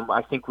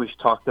 I think we've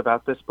talked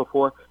about this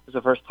before. It's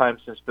the first time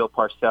since Bill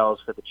Parcells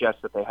for the Jets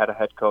that they had a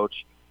head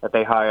coach that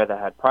they hired that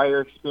had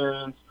prior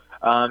experience.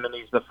 And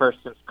he's the first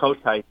since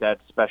Kotite that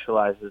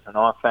specializes in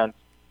offense,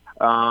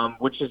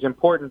 which is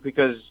important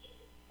because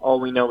all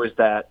we know is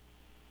that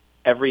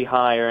every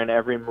hire and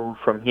every move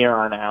from here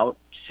on out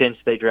since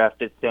they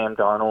drafted Sam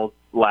Darnold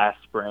last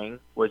spring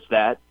was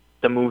that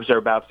the moves are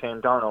about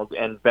Sam Darnold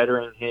and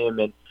bettering him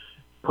and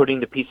putting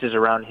the pieces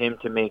around him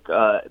to make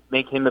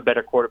him a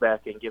better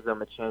quarterback and give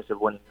them a chance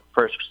of winning the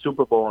first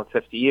Super Bowl in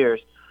 50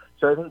 years.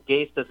 So I think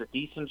Gase does a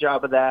decent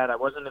job of that. I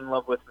wasn't in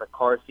love with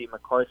McCarthy.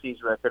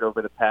 McCarthy's record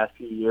over the past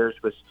few years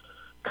was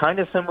kind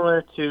of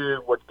similar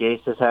to what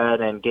Gase has had,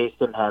 and Gase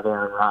didn't have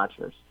Aaron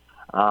Rodgers.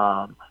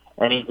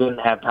 And he didn't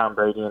have Tom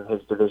Brady in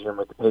his division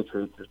with the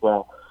Patriots as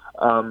well.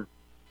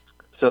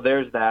 So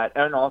there's that.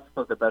 And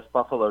also the best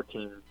Buffalo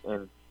team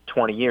in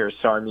 20 years.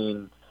 So, I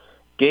mean,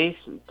 Gase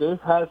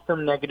has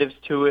some negatives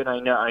to it. I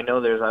know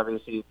there's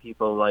obviously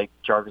people like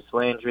Jarvis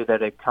Landry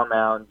that have come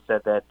out and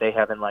said that they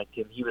haven't liked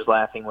him. He was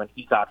laughing when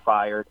he got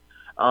fired.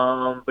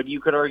 But you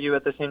could argue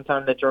at the same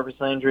time that Jarvis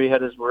Landry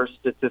had his worst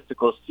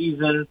statistical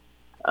season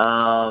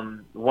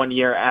 1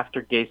 year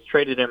after Gase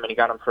traded him, and he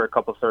got him for a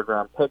couple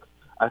third-round picks.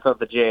 I thought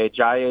the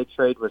Ajayi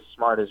trade was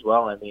smart as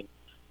well. I mean,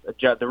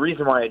 the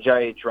reason why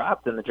Ajayi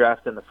dropped in the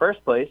draft in the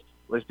first place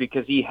was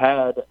because he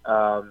had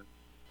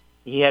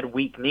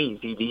weak knees.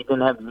 He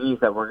didn't have knees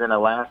that were going to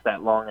last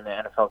that long in the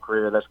NFL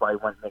career. That's why he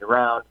went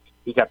mid-round.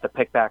 He got the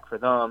pick back for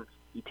them.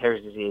 He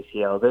tears his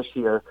ACL this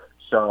year.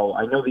 So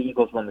I know the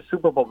Eagles won the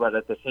Super Bowl, but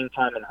at the same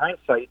time, in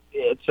hindsight,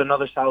 it's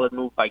another solid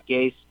move by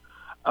Gase.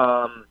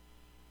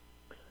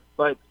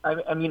 But,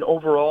 I mean,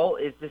 overall,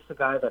 is this the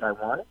guy that I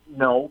wanted?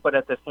 No, but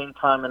at the same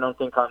time, I don't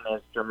think I'm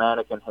as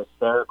dramatic and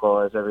hysterical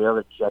as every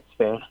other Jets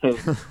fan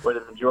is, or the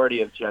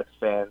majority of Jets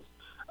fans,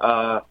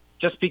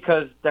 just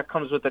because that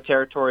comes with the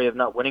territory of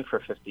not winning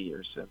for 50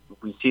 years.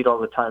 We see it all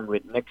the time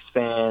with Knicks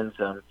fans,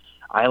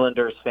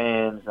 Islanders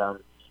fans,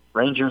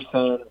 Rangers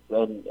fans,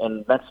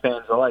 and Mets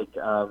fans alike.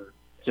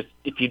 Just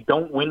if you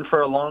don't win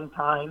for a long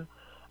time,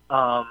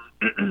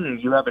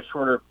 you have a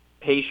shorter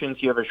patience,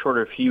 you have a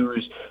shorter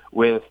fuse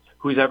with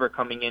who's ever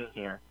coming in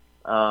here.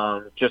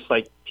 Just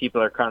like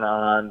people are kind of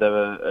on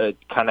the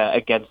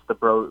against the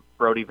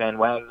Brody Van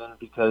Wagenen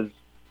because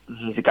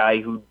he's a guy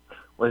who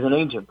was an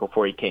agent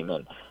before he came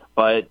in.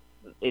 But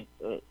if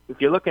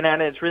you're looking at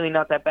it, it's really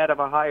not that bad of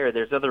a hire.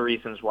 There's other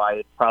reasons why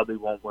it probably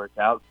won't work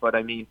out. But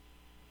I mean,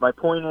 my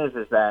point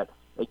is that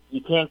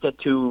you can't get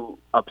too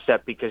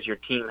upset because your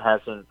team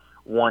hasn't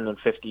won in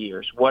 50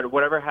 years.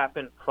 Whatever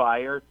happened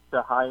prior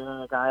to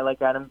hiring a guy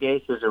like Adam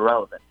Gase is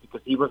irrelevant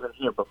because he wasn't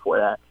here before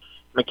that.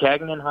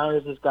 McCagnon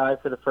hires this guy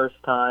for the first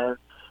time.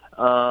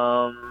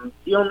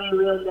 The only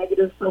real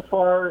negative so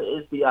far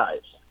is the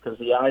eyes, because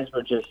the eyes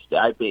were just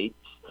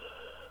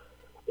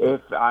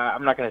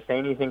I'm not going to say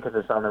anything because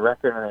it's on the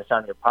record and it's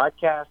on your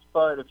podcast,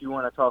 but if you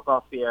want to talk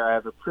off the air, I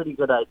have a pretty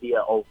good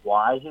idea of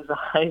why his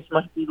eyes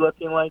might be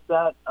looking like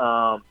that.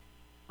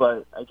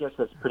 But I guess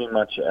that's pretty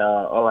much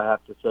all I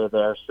have to say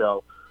there.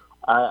 So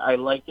I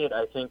like it.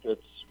 I think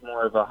it's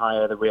more of a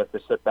hire that we have to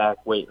sit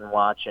back, wait, and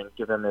watch, and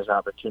give him his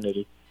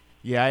opportunity.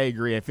 Yeah, I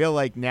agree. I feel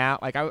like now,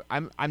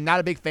 I'm not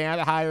a big fan of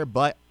the hire,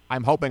 but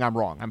I'm hoping I'm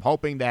wrong. I'm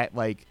hoping that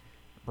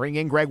bring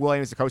in Greg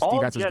Williams to coach the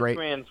defense is great.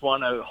 All Jets fans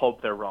want to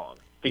hope they're wrong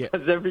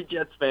because every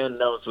Jets fan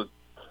knows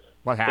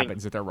what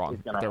happens if they're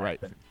wrong. If they're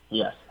right.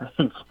 Yes,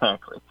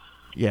 exactly.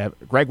 Yeah,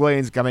 Greg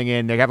Williams coming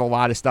in. They have a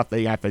lot of stuff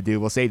they have to do.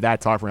 We'll save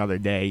that talk for another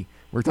day.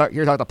 We're here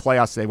talking about the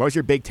playoffs today. What was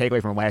your big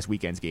takeaway from last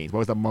weekend's games? What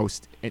was the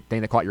most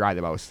thing that caught your eye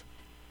the most?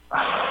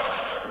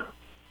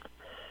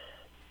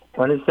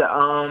 What is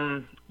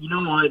that? You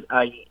know what?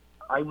 I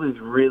was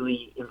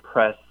really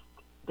impressed.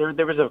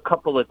 There was a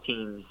couple of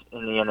teams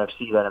in the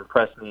NFC that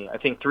impressed me. I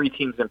think three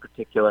teams in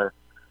particular.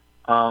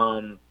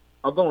 I'll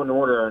go in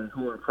order on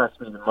who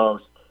impressed me the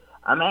most.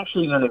 I'm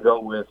actually going to go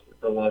with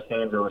the Los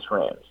Angeles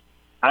Rams.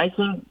 I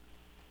think,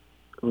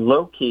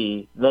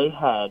 low-key, they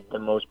had the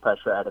most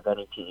pressure out of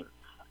any team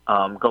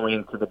going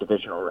into the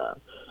divisional round.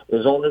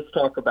 There's all this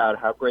talk about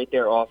how great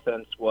their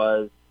offense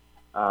was.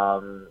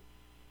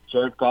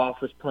 Jared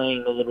Goff was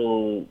playing a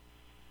little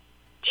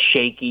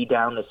shaky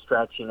down the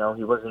stretch. He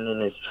wasn't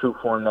in his true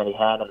form that he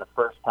had in the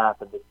first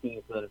half of the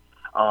season.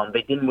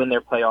 They didn't win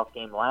their playoff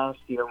game last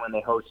year when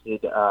they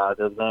hosted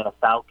the Atlanta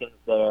Falcons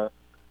there.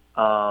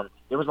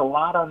 There was a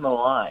lot on the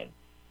line.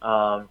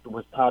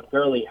 Was Todd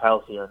Gurley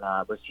healthy or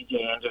not? Was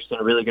C.J. Anderson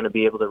really going to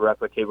be able to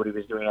replicate what he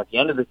was doing at the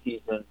end of the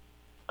season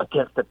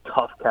against a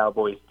tough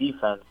Cowboys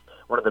defense,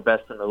 one of the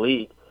best in the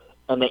league?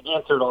 And they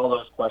answered all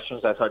those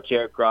questions. I thought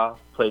Jared Goff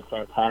played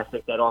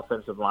fantastic. That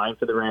offensive line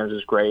for the Rams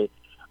is great.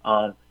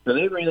 So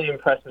they really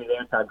impressed me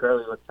there. Todd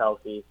Gurley looked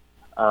healthy.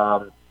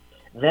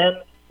 Then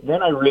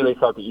I really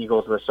thought the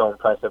Eagles were so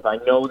impressive. I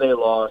know they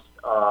lost,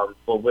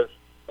 but with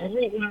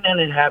everything that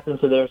had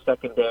happened to their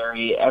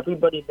secondary,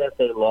 everybody that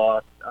they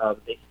lost,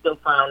 they still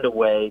found a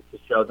way to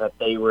show that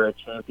they were a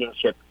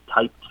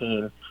championship-type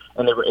team,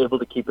 and they were able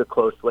to keep it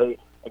close late.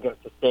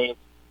 against the Saints,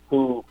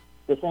 who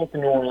the Saints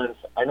in New Orleans,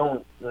 I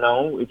don't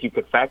know if you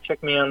could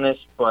fact-check me on this,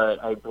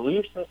 but I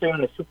believe since they were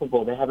in the Super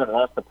Bowl, they haven't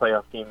lost a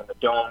playoff game in the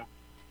Dome.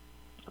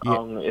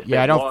 If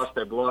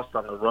they've lost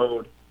on the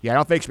road. Yeah, I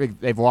don't think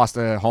they've lost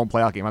a home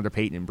playoff game under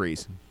Peyton and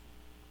Breeze.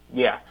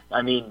 Yeah,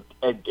 I mean,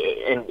 and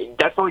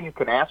that's all you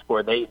can ask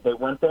for. They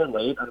went there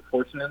late.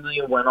 Unfortunately,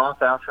 it went off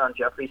Alshon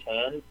Jeffrey's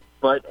hand.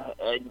 But,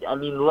 I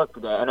mean, look,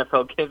 the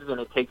NFL gives and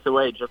it takes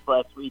away. Just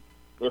last week,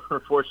 they were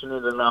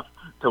fortunate enough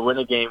to win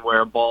a game where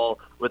a ball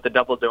with the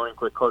double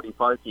doink with Cody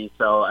Parkey.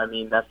 So, I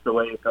mean, that's the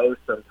way it goes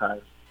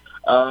sometimes.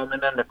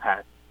 And then the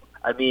Pats.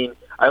 I mean,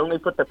 I only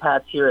put the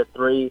Pats here at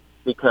 3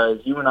 because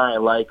you and I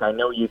alike. I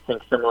know you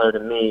think similar to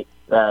me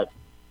that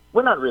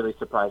we're not really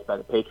surprised by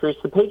the Patriots.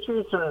 The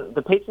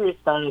Patriots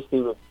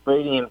dynasty with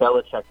Brady and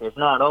Belichick is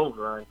not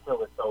over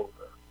until it's over.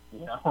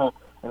 You know,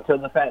 until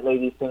the fat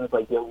lady sings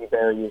like Yogi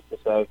Berra used to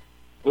say.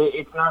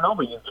 It's not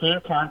over. You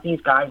can't count these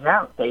guys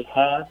out. They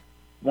have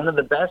one of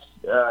the best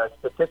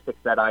statistics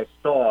that I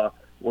saw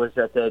was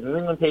that the New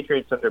England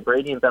Patriots under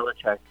Brady and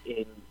Belichick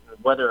in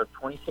weather of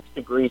 26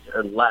 degrees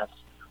or less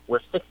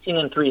were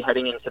 16-3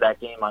 heading into that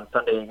game on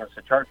Sunday against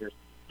the Chargers.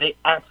 They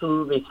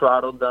absolutely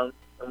throttled them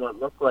in what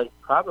looked like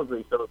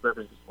probably Phillip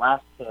Rivers'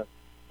 last chance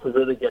to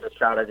really get a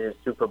shot at his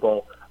Super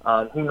Bowl.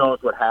 Who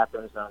knows what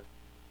happens?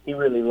 He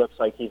really looks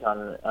like he's on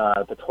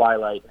the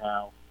twilight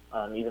now,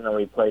 even though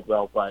he played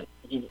well. But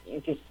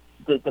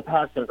the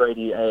Pats and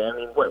Brady, I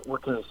mean,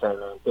 what can you say,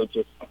 man?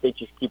 They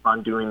just keep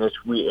on doing this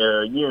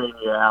year in,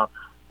 year out,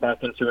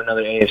 back into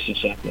another AFC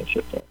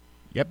championship game.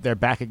 Yep, they're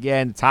back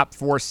again. Top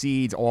 4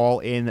 seeds all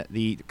in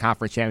the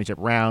conference championship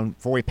round.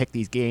 Before we pick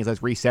these games,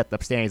 let's reset the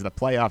standings of the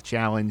playoff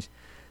challenge.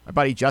 My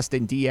buddy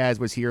Justin Diaz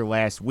was here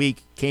last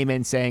week, came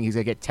in saying he's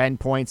going to get 10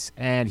 points,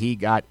 and he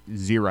got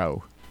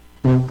 0.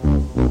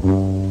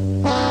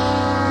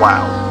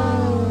 Wow.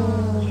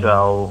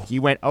 So he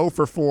went 0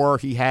 for 4.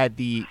 He had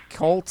the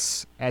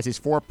Colts as his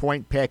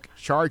 4-point pick,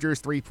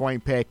 Chargers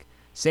 3-point pick,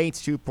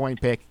 Saints 2-point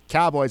pick,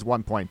 Cowboys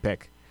 1-point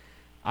pick.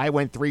 I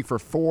went 3 for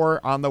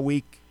 4 on the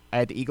week. I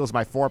had the Eagles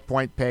my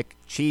 4-point pick,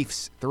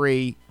 Chiefs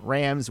 3,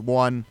 Rams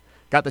 1.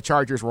 Got the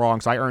Chargers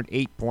wrong, so I earned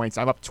 8 points.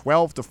 I'm up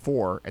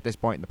 12-4 at this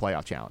point in the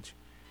playoff challenge.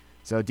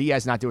 So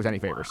Diaz not doing us any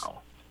favors.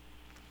 Wow.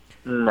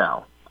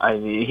 No. I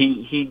mean,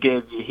 he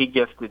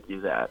gifted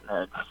you that.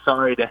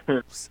 Sorry to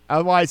him.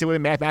 Otherwise, it would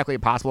have been mathematically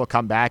impossible to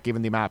come back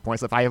given the amount of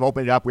points. If I have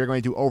opened it up, we're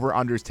going to do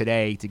over-unders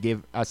today to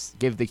give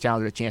the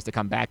challenger a chance to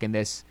come back in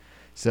this.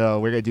 So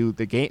we're going to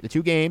do the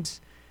 2 games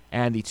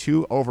and the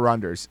 2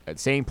 over-unders at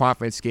the same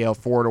confidence scale,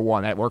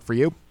 4-1. That work for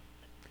you?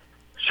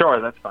 Sure,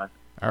 that's fine.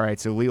 All right,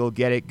 so we will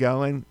get it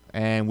going,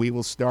 and we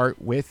will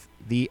start with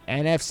the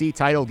NFC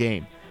title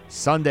game.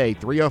 Sunday,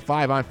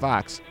 3:05 on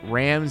Fox.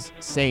 Rams,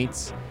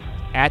 Saints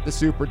at the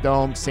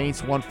Superdome.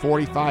 Saints won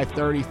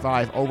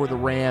 45-35 over the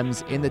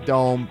Rams in the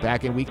Dome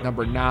back in week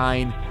number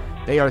 9.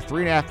 They are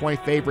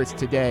 3.5-point favorites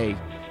today.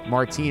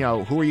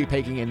 Martino, who are you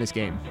taking in this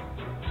game?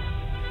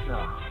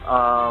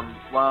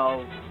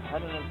 Well,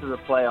 heading into the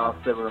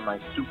playoffs, they were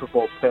my Super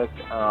Bowl pick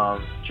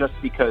just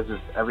because of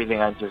everything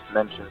I just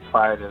mentioned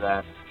prior to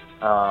that.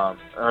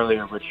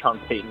 Earlier with Sean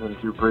Payton and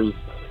Drew Brees.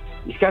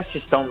 These guys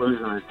just don't lose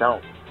in the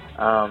Dome.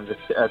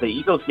 The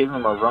Eagles gave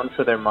them a run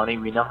for their money.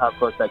 We know how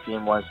close that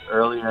game was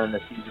earlier in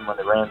the season when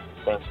the Rams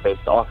and Saints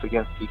faced off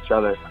against each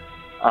other.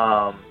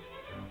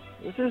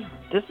 This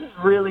is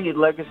really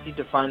legacy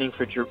defining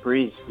for Drew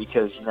Brees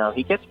because, you know,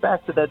 he gets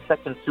back to that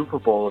second Super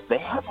Bowl. They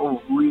have a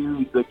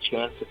really good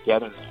chance of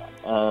getting there.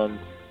 And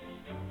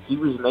he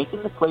was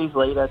making the plays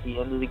late at the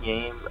end of the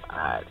game.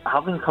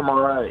 Alvin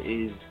Kamara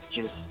is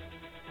just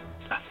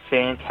a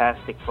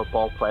fantastic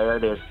football player.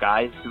 There's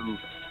guys who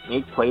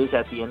make plays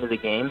at the end of the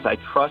games. I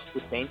trust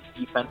the Saints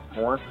defense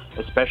more,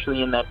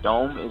 especially in that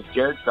Dome. Is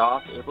Jared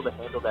Goff able to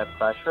handle that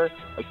pressure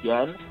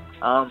again?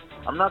 I'm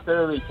not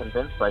thoroughly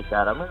convinced like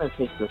that. I'm going to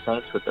take the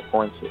Saints with the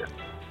points here.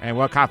 And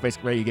what confidence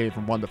grade you gave it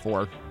from 1 to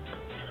 4?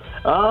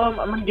 I'm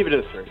going to give it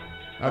a 3.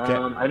 Okay.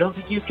 I don't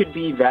think you could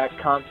be that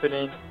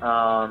confident.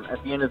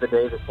 At the end of the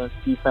day, the Saints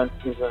defense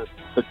isn't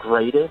the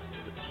greatest.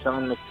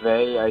 Sean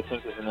McVay, I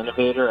think, is an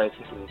innovator. I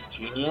think he's a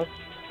genius.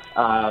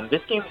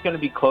 This game's going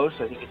to be close.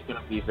 I think it's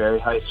going to be very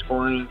high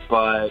scoring,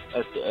 but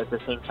at the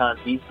same time,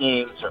 these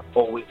games are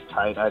always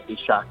tight. I'd be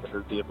shocked if it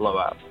would be a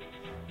blowout.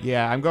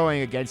 Yeah, I'm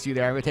going against you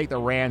there. I'm going to take the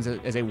Rams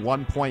as a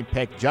 1-point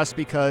pick just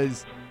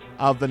because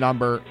of the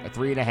number,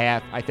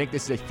 3.5. I think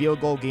this is a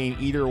field goal game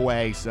either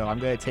way, so I'm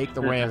going to take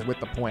the Rams with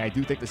the point. I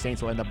do think the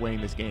Saints will end up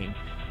winning this game.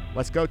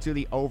 Let's go to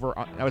the over.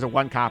 That was a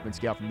 1 confidence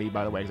scale for me,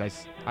 by the way,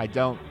 because I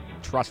don't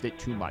trust it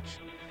too much.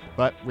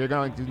 But we're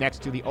going to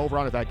next to the over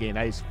under that game.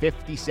 That is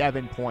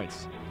 57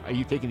 points. Are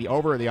you taking the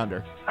over or the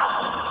under?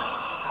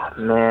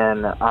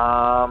 Man,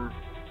 I'm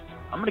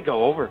going to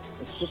go over.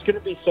 It's just going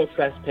to be so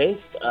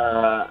fast-paced.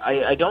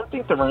 I don't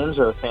think the Rams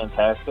are a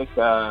fantastic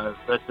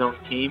red zone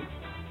team.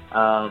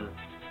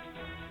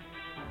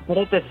 But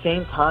at the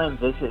same time,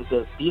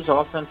 these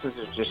offenses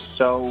are just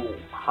so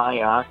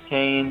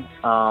high-octane.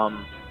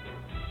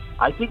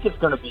 I think it's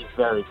going to be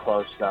very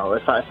close, though.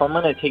 If I'm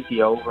going to take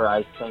the over,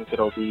 I think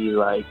it'll be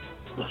like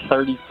a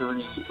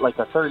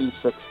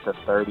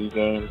 36-30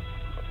 game.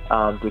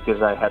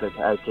 Because I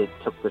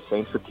took the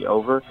Saints with the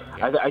over.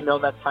 I know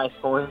that's high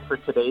scoring for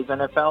today's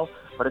NFL,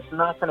 but it's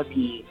not going to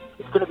be.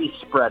 It's going to be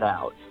spread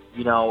out,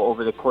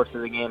 over the course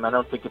of the game. I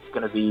don't think it's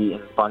going to be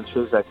in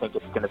bunches. I think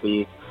it's going to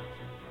be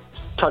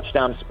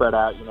touchdown spread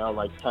out.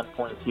 Like 10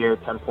 points here,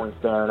 10 points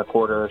there in a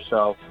quarter or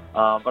so.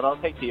 But I'll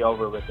take the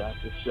over with that.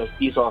 It's just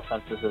these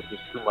offenses are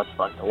just too much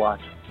fun to watch.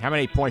 How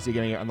many points are you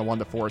giving it on the 1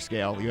 to 4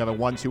 scale? You have a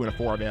 1, 2, and a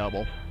 4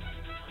 available.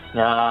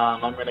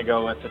 I'm going to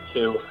go with a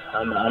 2.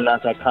 I'm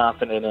not that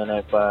confident in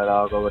it, but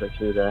I'll go with a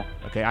 2 there.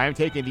 Okay, I am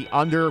taking the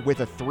under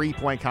with a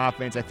 3-point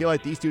confidence. I feel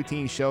like these two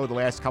teams showed the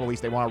last couple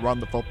weeks they want to run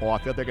the football. I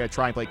feel like they're going to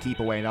try and play keep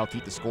away, and that'll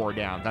keep the score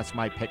down. That's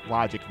my pick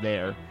logic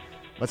there.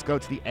 Let's go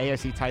to the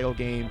AFC title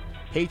game.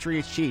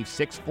 Patriots-Chiefs,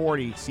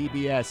 6:40,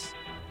 CBS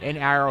in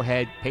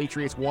Arrowhead.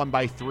 Patriots won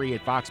by 3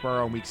 at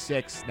Foxborough in Week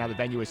 6. Now the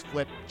venue is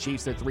flipped.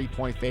 Chiefs are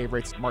 3-point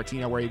favorites.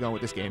 Martino, where are you going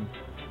with this game?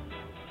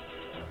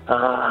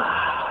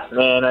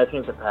 Man, I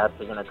think the Pats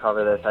are going to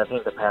cover this. I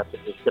think the Pats are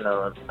just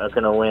going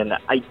to win.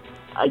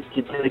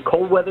 The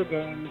cold weather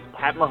games,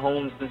 Pat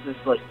Mahomes, this is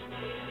like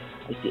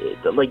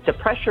the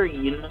pressure.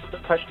 The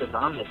pressure is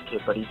on this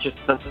kid, but he just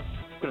doesn't.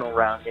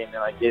 Round game.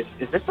 They're like, is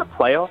this a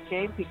playoff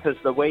game? Because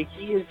the way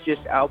he is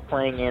just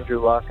outplaying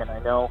Andrew Luck, and I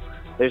know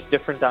there's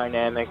different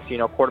dynamics.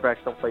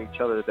 Quarterbacks don't play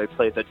each other; they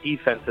play the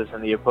defenses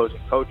and the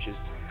opposing coaches.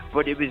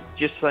 But it was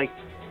just like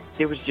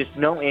there was just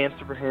no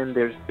answer for him.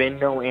 There's been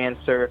no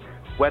answer.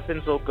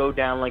 Weapons will go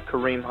down like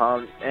Kareem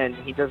Hunt, and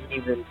he doesn't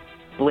even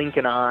blink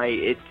an eye.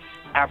 It's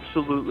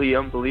absolutely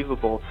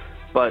unbelievable.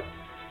 But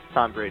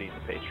Tom Brady and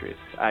the Patriots,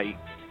 I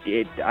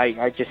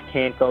just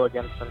can't go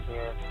against them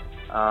here.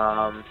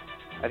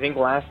 I think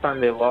last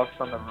time they lost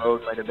on the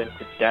road might have been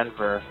to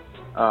Denver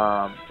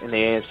in the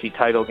AFC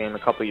title game a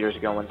couple years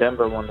ago when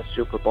Denver won the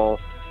Super Bowl.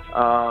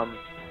 I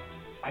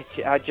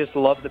just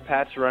love the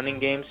Pats running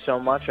game so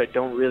much. I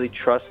don't really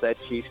trust that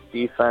Chiefs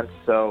defense,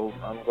 so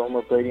I'm going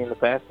with Brady in the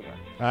passing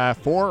game.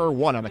 4 or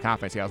 1 on the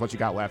confidence scale. What you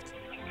got left?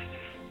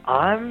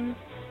 I'm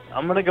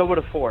going to go with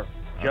a 4,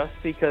 just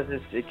because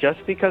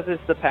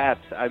it's the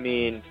Pats. I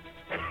mean,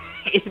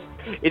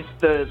 it's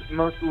the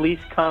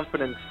least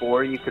confident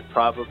 4 you could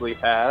probably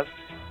have.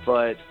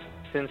 But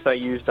since I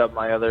used up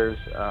my others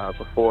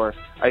before,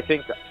 I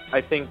think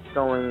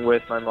going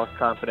with my most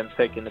confident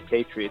pick in the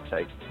Patriots,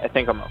 I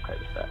think I'm okay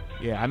with that.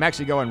 Yeah, I'm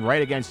actually going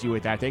right against you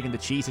with that. Taking the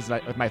Chiefs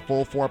with my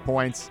full 4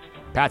 points.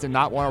 Pats have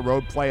not won a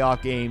road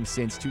playoff game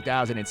since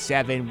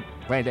 2007.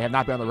 Granted, they have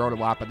not been on the road a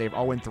lot, but they've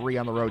 0-3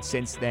 on the road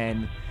since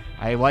then.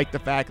 I like the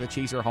fact that the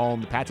Chiefs are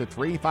home. The Pats are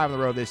 3-5 on the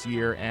road this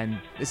year, and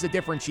this is a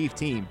different Chiefs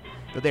team.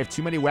 But they have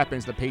too many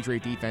weapons, the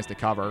Patriot defense, to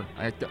cover.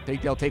 I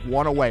think they'll take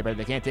one away, but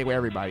they can't take away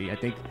everybody. I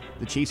think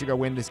the Chiefs are going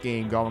to win this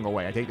game going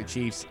away. I take the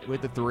Chiefs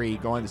with the 3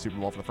 going to the Super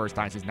Bowl for the first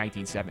time since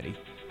 1970.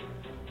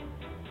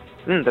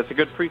 That's a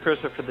good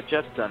precursor for the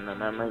Jets then,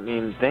 and that might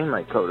mean they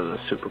might go to the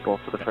Super Bowl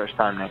for the first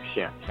time next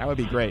year. That would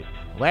be great.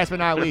 Last but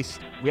not least,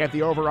 we have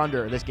the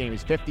over-under. This game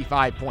is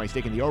 55 points.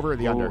 Taking the over or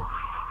the under?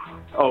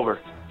 Over.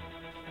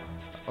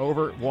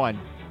 Over 1.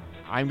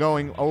 I'm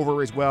going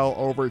over as well,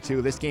 over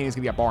 2. This game is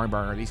going to be a barn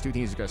burner. These two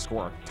teams are going to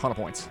score a ton of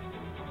points.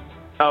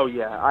 Oh,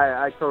 yeah.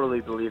 I totally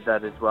believe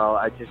that as well.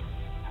 I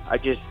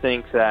just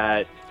think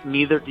that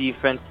neither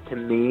defense, to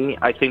me,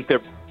 I think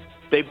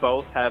they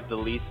both have the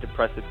least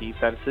impressive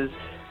defenses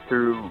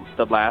through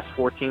the last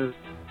 14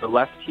 the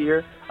left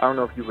here. I don't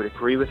know if you would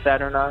agree with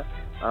that or not.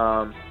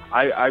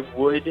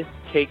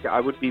 I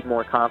would be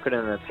more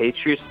confident in the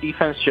Patriots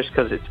defense just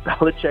because it's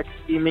Belichick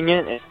scheming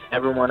it and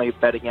everyone want to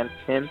bet against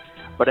him.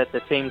 But at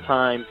the same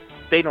time,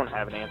 they don't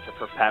have an answer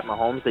for Pat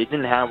Mahomes. They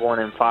didn't have one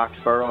in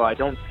Foxborough. I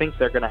don't think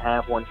they're going to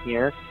have one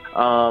here.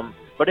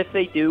 But if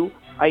they do,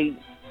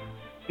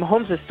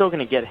 Mahomes is still going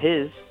to get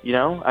his,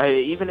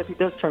 even if he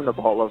does turn the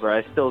ball over,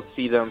 I still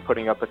see them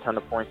putting up a ton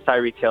of points.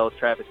 Tyreek Hill,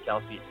 Travis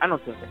Kelce, I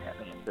don't think they have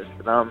answers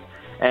for them.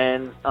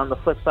 And on the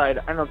flip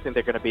side, I don't think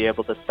they're going to be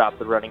able to stop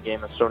the running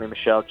game of Sony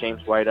Michel,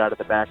 James White out of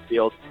the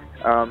backfield.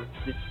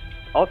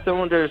 All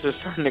cylinders are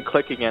starting to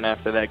click again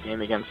after that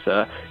game against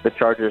the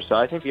Chargers. So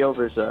I think the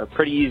over is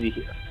pretty easy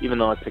here, even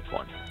though I picked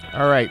 1.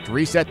 All right, to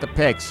reset the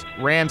picks.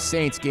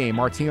 Rams-Saints game.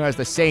 Martino has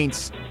the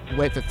Saints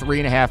with the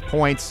 3.5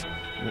 points.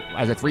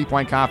 As a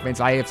 3-point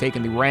confidence, I have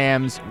taken the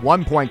Rams.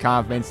 1-point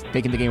confidence,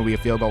 thinking the game will be a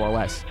field goal or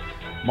less.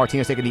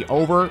 Martino's taking the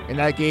over in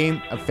that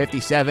game of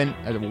 57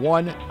 as a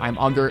 1. I'm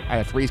under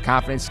at a 3's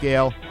confidence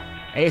scale.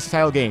 AFC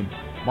title game.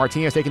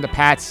 Martino's taking the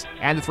Pats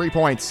and the 3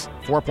 points,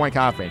 4-point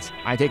confidence.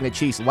 I'm taking the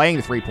Chiefs laying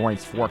the 3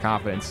 points, 4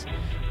 confidence.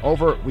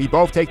 Over, we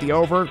both take the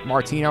over.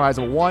 Martino has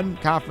a 1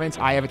 confidence.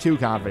 I have a 2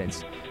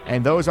 confidence.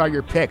 And those are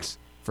your picks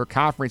for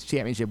Conference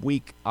Championship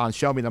Week on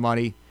Show Me the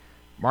Money.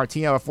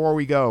 Martino, before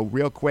we go,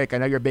 real quick, I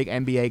know you're a big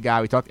NBA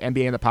guy. We talked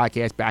NBA in the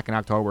podcast back in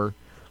October.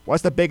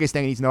 What's the biggest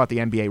thing you need to know about the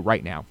NBA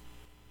right now?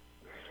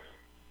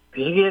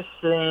 Biggest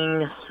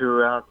thing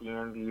throughout the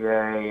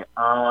NBA,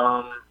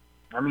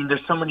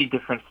 there's so many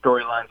different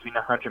storylines. We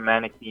know how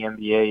dramatic the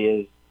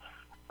NBA is.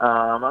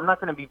 I'm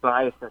not going to be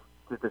biased to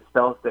to the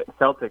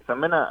Celtics, I'm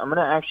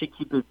gonna actually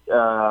keep it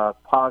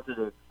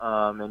positive,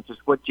 and just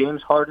what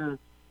James Harden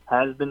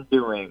has been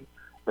doing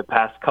the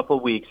past couple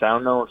of weeks. I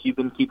don't know if you've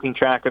been keeping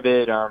track of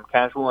it.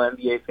 Casual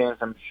NBA fans,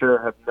 I'm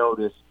sure, have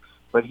noticed,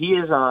 but he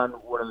is on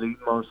one of the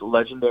most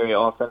legendary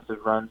offensive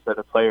runs that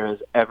a player has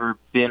ever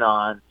been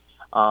on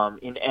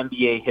in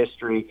NBA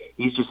history.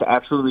 He's just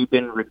absolutely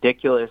been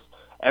ridiculous.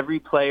 Every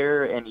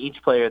player and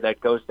each player that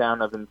goes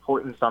down of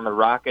importance on the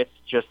Rockets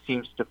just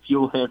seems to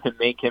fuel him and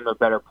make him a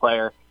better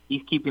player.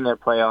 He's keeping their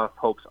playoff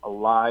hopes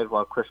alive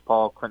while Chris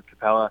Paul, Clint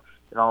Capella,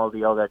 and all of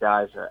the other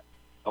guys are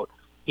out.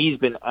 He's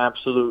been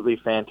absolutely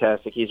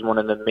fantastic. He's one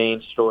of the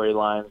main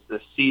storylines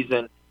this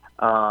season,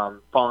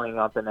 following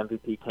up an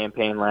MVP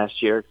campaign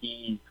last year.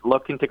 He's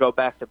looking to go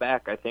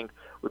back-to-back, I think,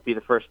 would be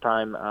the first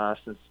time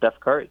since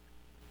Steph Curry.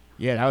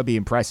 Yeah, that would be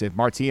impressive.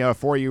 Martino,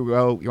 before you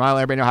go, you want to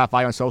let everybody know how to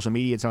find you on social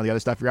media and some of the other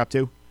stuff you're up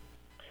to?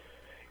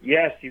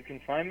 Yes, you can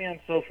find me on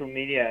social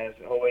media, as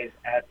always,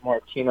 at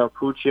Martino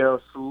Puccio,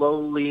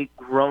 slowly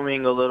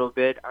growing a little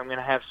bit. I'm going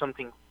to have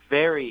something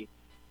very,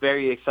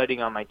 very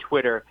exciting on my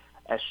Twitter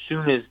as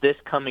soon as this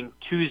coming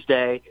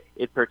Tuesday.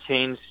 It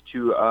pertains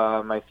to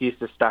my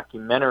thesis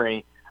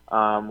documentary,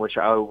 which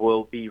I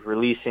will be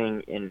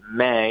releasing in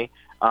May.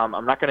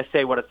 I'm not going to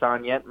say what it's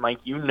on yet.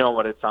 Mike, you know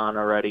what it's on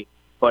already.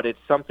 But it's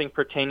something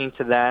pertaining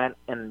to that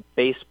and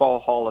Baseball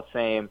Hall of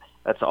Fame.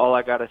 That's all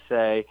I got to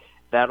say.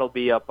 That'll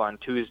be up on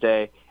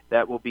Tuesday.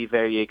 That will be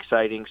very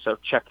exciting. So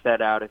check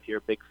that out if you're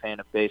a big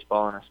fan of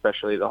baseball and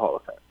especially the Hall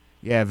of Fame.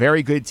 Yeah,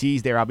 very good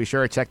tease there. I'll be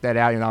sure to check that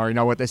out. You already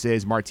know what this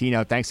is.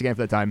 Martino, thanks again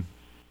for the time.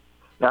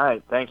 All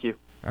right, thank you.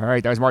 All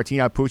right, that was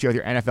Martino Puccio with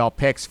your NFL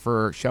picks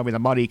for Show Me the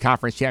Money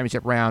Conference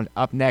Championship round.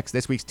 Up next,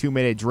 this week's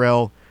 2-minute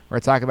drill. We're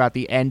going to talk about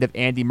the end of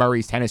Andy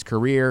Murray's tennis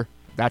career.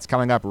 That's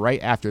coming up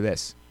right after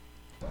this.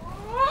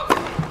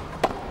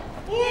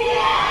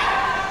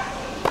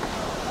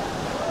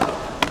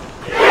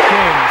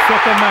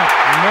 Second match,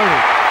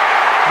 Murray.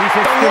 The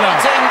waiting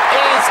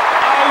is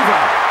over.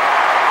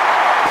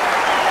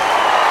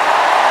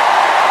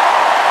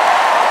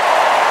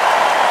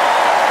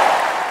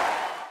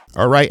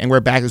 All right, and we're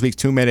back this week's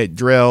 2-minute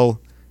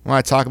drill. I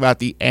want to talk about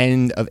the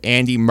end of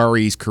Andy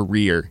Murray's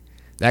career.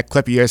 That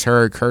clip you just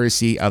heard,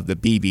 courtesy of the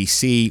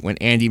BBC, when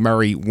Andy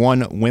Murray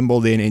won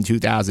Wimbledon in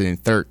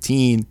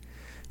 2013.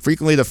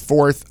 Frequently the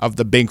fourth of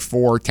the big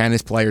four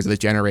tennis players of this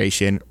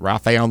generation,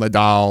 Rafael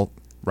Nadal,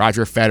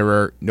 Roger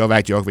Federer,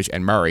 Novak Djokovic,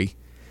 and Murray.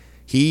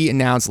 He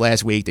announced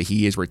last week that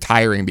he is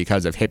retiring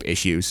because of hip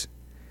issues.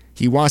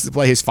 He wants to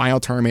play his final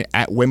tournament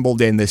at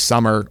Wimbledon this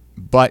summer,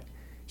 but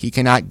he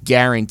cannot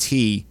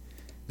guarantee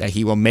that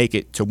he will make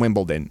it to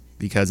Wimbledon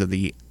because of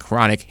the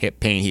chronic hip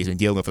pain he's been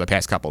dealing with for the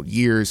past couple of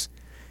years.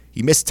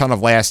 He missed a ton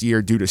of last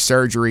year due to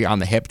surgery on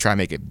the hip, trying to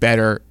make it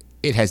better.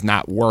 It has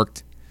not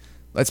worked.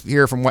 Let's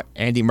hear from what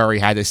Andy Murray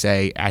had to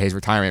say at his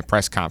retirement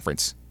press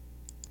conference.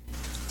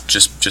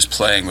 Just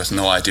playing with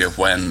no idea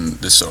when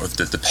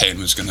the pain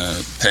was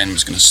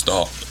gonna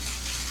stop,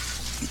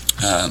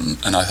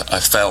 and I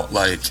felt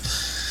like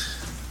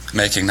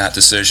making that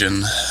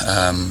decision.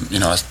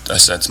 I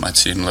said to my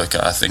team, look,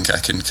 I think I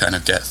can kind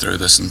of get through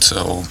this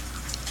until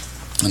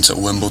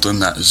Wimbledon.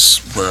 That is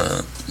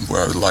where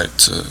I would like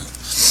to.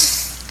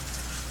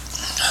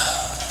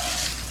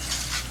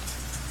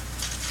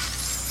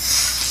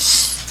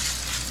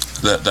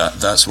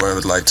 That's where I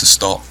would like to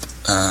stop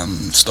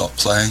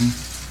playing.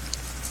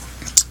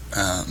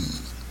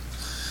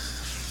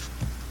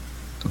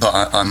 But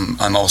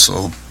I'm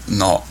also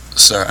not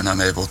certain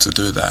I'm able to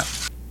do that.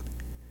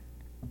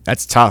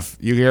 That's tough.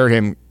 You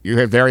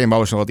hear very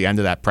emotional at the end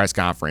of that press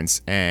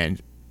conference,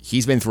 and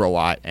he's been through a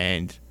lot,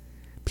 and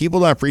people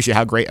don't appreciate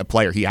how great a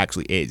player he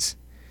actually is.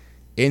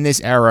 In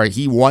this era,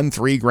 he won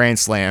 3 Grand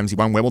Slams. He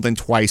won Wimbledon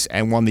twice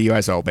and won the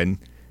U.S. Open.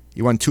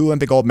 He won 2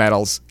 Olympic gold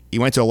medals. He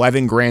went to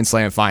 11 Grand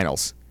Slam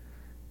finals.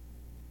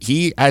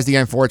 He has the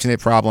unfortunate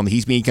problem.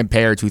 He's being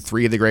compared to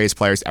 3 of the greatest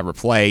players to ever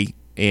play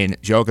in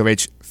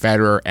Djokovic,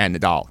 Federer, and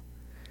Nadal.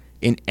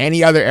 In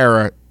any other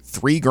era,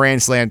 3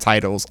 Grand Slam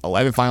titles,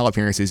 11 final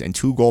appearances, and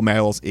 2 gold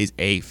medals is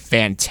a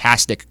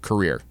fantastic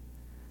career.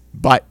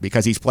 But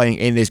because he's playing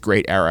in this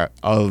great era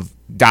of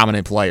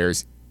dominant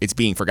players, it's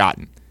being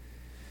forgotten.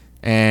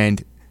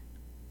 And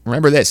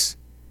remember this.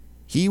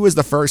 He was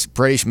the first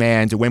British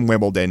man to win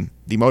Wimbledon,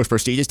 the most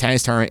prestigious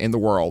tennis tournament in the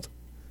world,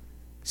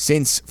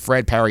 since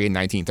Fred Perry in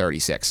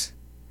 1936.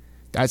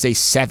 That's a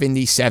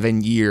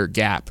 77-year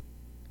gap.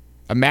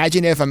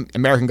 Imagine if an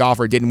American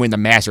golfer didn't win the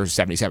Masters for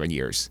 77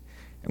 years.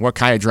 And what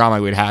kind of drama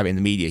we would have in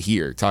the media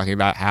here, talking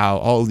about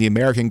how, the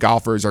American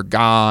golfers are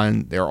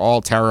gone, they're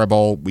all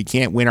terrible, we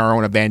can't win our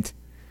own event.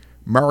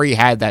 Murray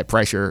had that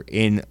pressure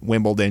in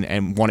Wimbledon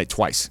and won it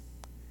twice.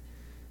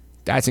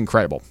 That's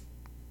incredible.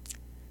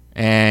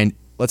 And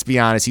let's be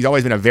honest, he's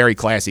always been a very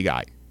classy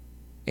guy.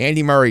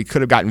 Andy Murray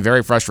could have gotten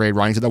very frustrated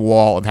running to the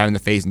wall of having to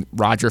face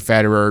Roger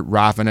Federer,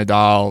 Rafa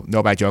Nadal,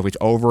 Novak Djokovic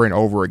over and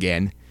over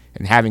again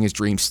and having his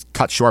dreams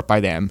cut short by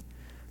them.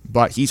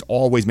 But he's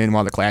always been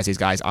one of the classiest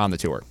guys on the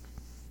tour.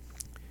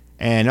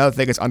 And another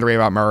thing that's underrated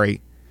about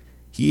Murray,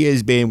 He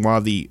has been one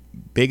of the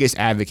biggest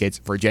advocates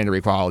for gender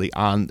equality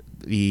on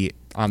the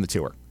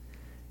tour.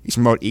 He's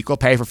promoted equal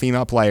pay for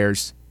female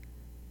players.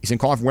 He's been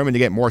calling for women to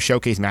get more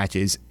showcase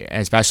matches,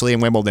 especially in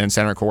Wimbledon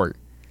center court.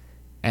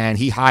 And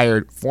he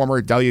hired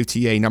former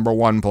WTA number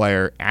 1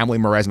 player Amelie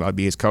Mauresmo to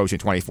be his coach in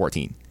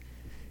 2014.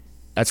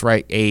 That's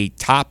right, a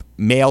top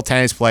male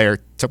tennis player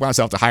took upon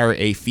himself to hire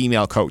a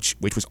female coach,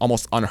 which was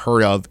almost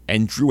unheard of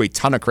and drew a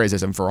ton of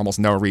criticism for almost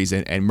no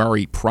reason. And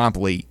Murray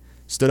promptly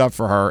stood up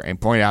for her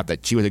and pointed out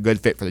that she was a good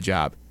fit for the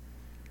job.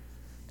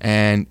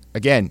 And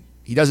again,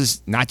 he does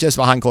this not just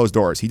behind closed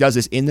doors. He does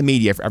this in the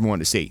media for everyone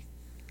to see.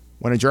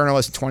 When a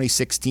journalist in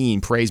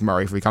 2016 praised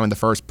Murray for becoming the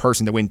first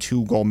person to win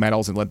 2 gold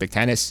medals in Olympic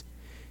tennis,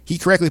 he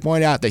correctly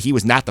pointed out that he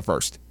was not the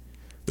first.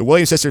 The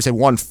Williams sisters had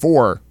won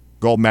 4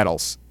 gold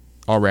medals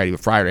already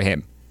prior to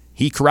him.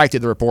 He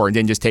corrected the report and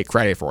didn't just take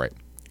credit for it.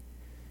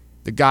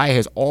 The guy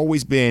has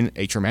always been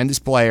a tremendous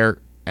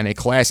player and a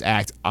class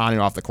act on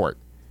and off the court.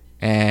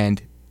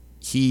 And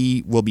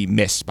he will be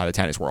missed by the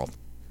tennis world.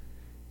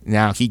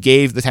 Now, he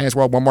gave the tennis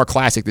world one more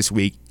classic this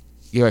week.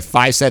 He had a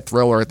 5-set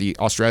thriller at the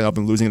Australian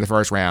Open, losing in the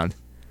first round.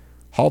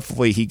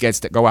 Hopefully, he gets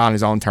to go out on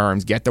his own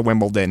terms, get to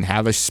Wimbledon,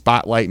 have a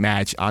spotlight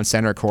match on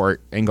center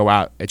court, and go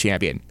out a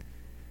champion.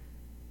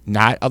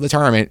 Not of the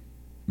tournament,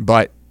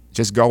 but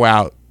just go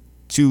out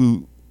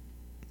to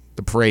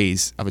the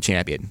praise of a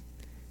champion.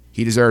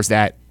 He deserves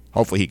that.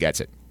 Hopefully, he gets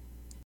it.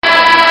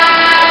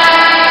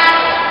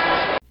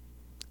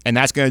 And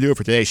that's going to do it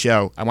for today's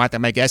show. I want to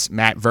thank my guests,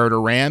 Matt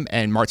Verderame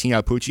and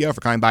Martino Puccio, for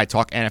coming by to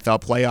talk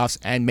NFL playoffs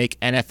and make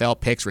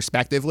NFL picks,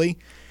 respectively.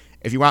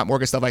 If you want more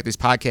good stuff like this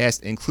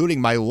podcast, including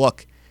my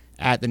look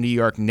at the New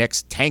York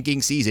Knicks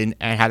tanking season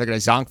and how they're going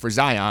to zonk for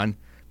Zion,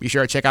 be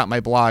sure to check out my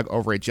blog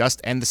over at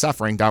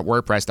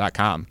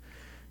justendthesuffering.wordpress.com.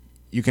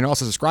 You can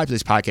also subscribe to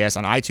this podcast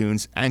on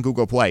iTunes and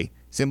Google Play,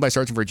 simply by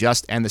searching for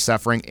Just End the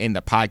Suffering in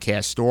the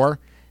podcast store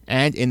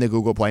and in the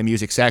Google Play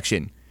music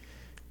section.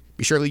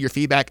 Be sure to leave your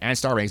feedback and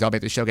star ratings. I'll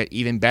make the show get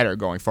even better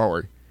going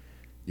forward.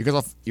 You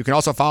can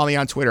also follow me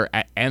on Twitter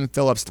at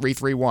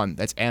mphillips331.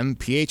 That's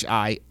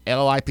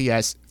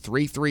MPHILLIPS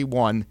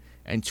 331,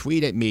 and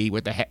tweet at me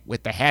with the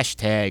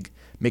hashtag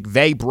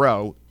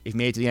McVayBro if you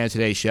made it to the end of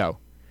today's show.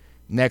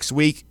 Next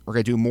week, we're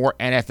going to do more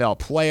NFL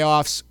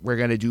playoffs. We're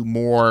going to do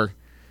more,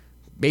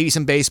 maybe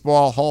some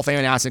baseball. Hall of Fame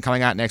announcement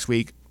coming out next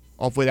week.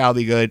 Hopefully that'll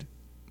be good.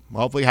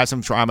 Hopefully have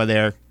some drama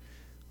there.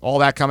 All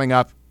that coming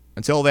up.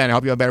 Until then, I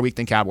hope you have a better week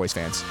than Cowboys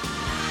fans.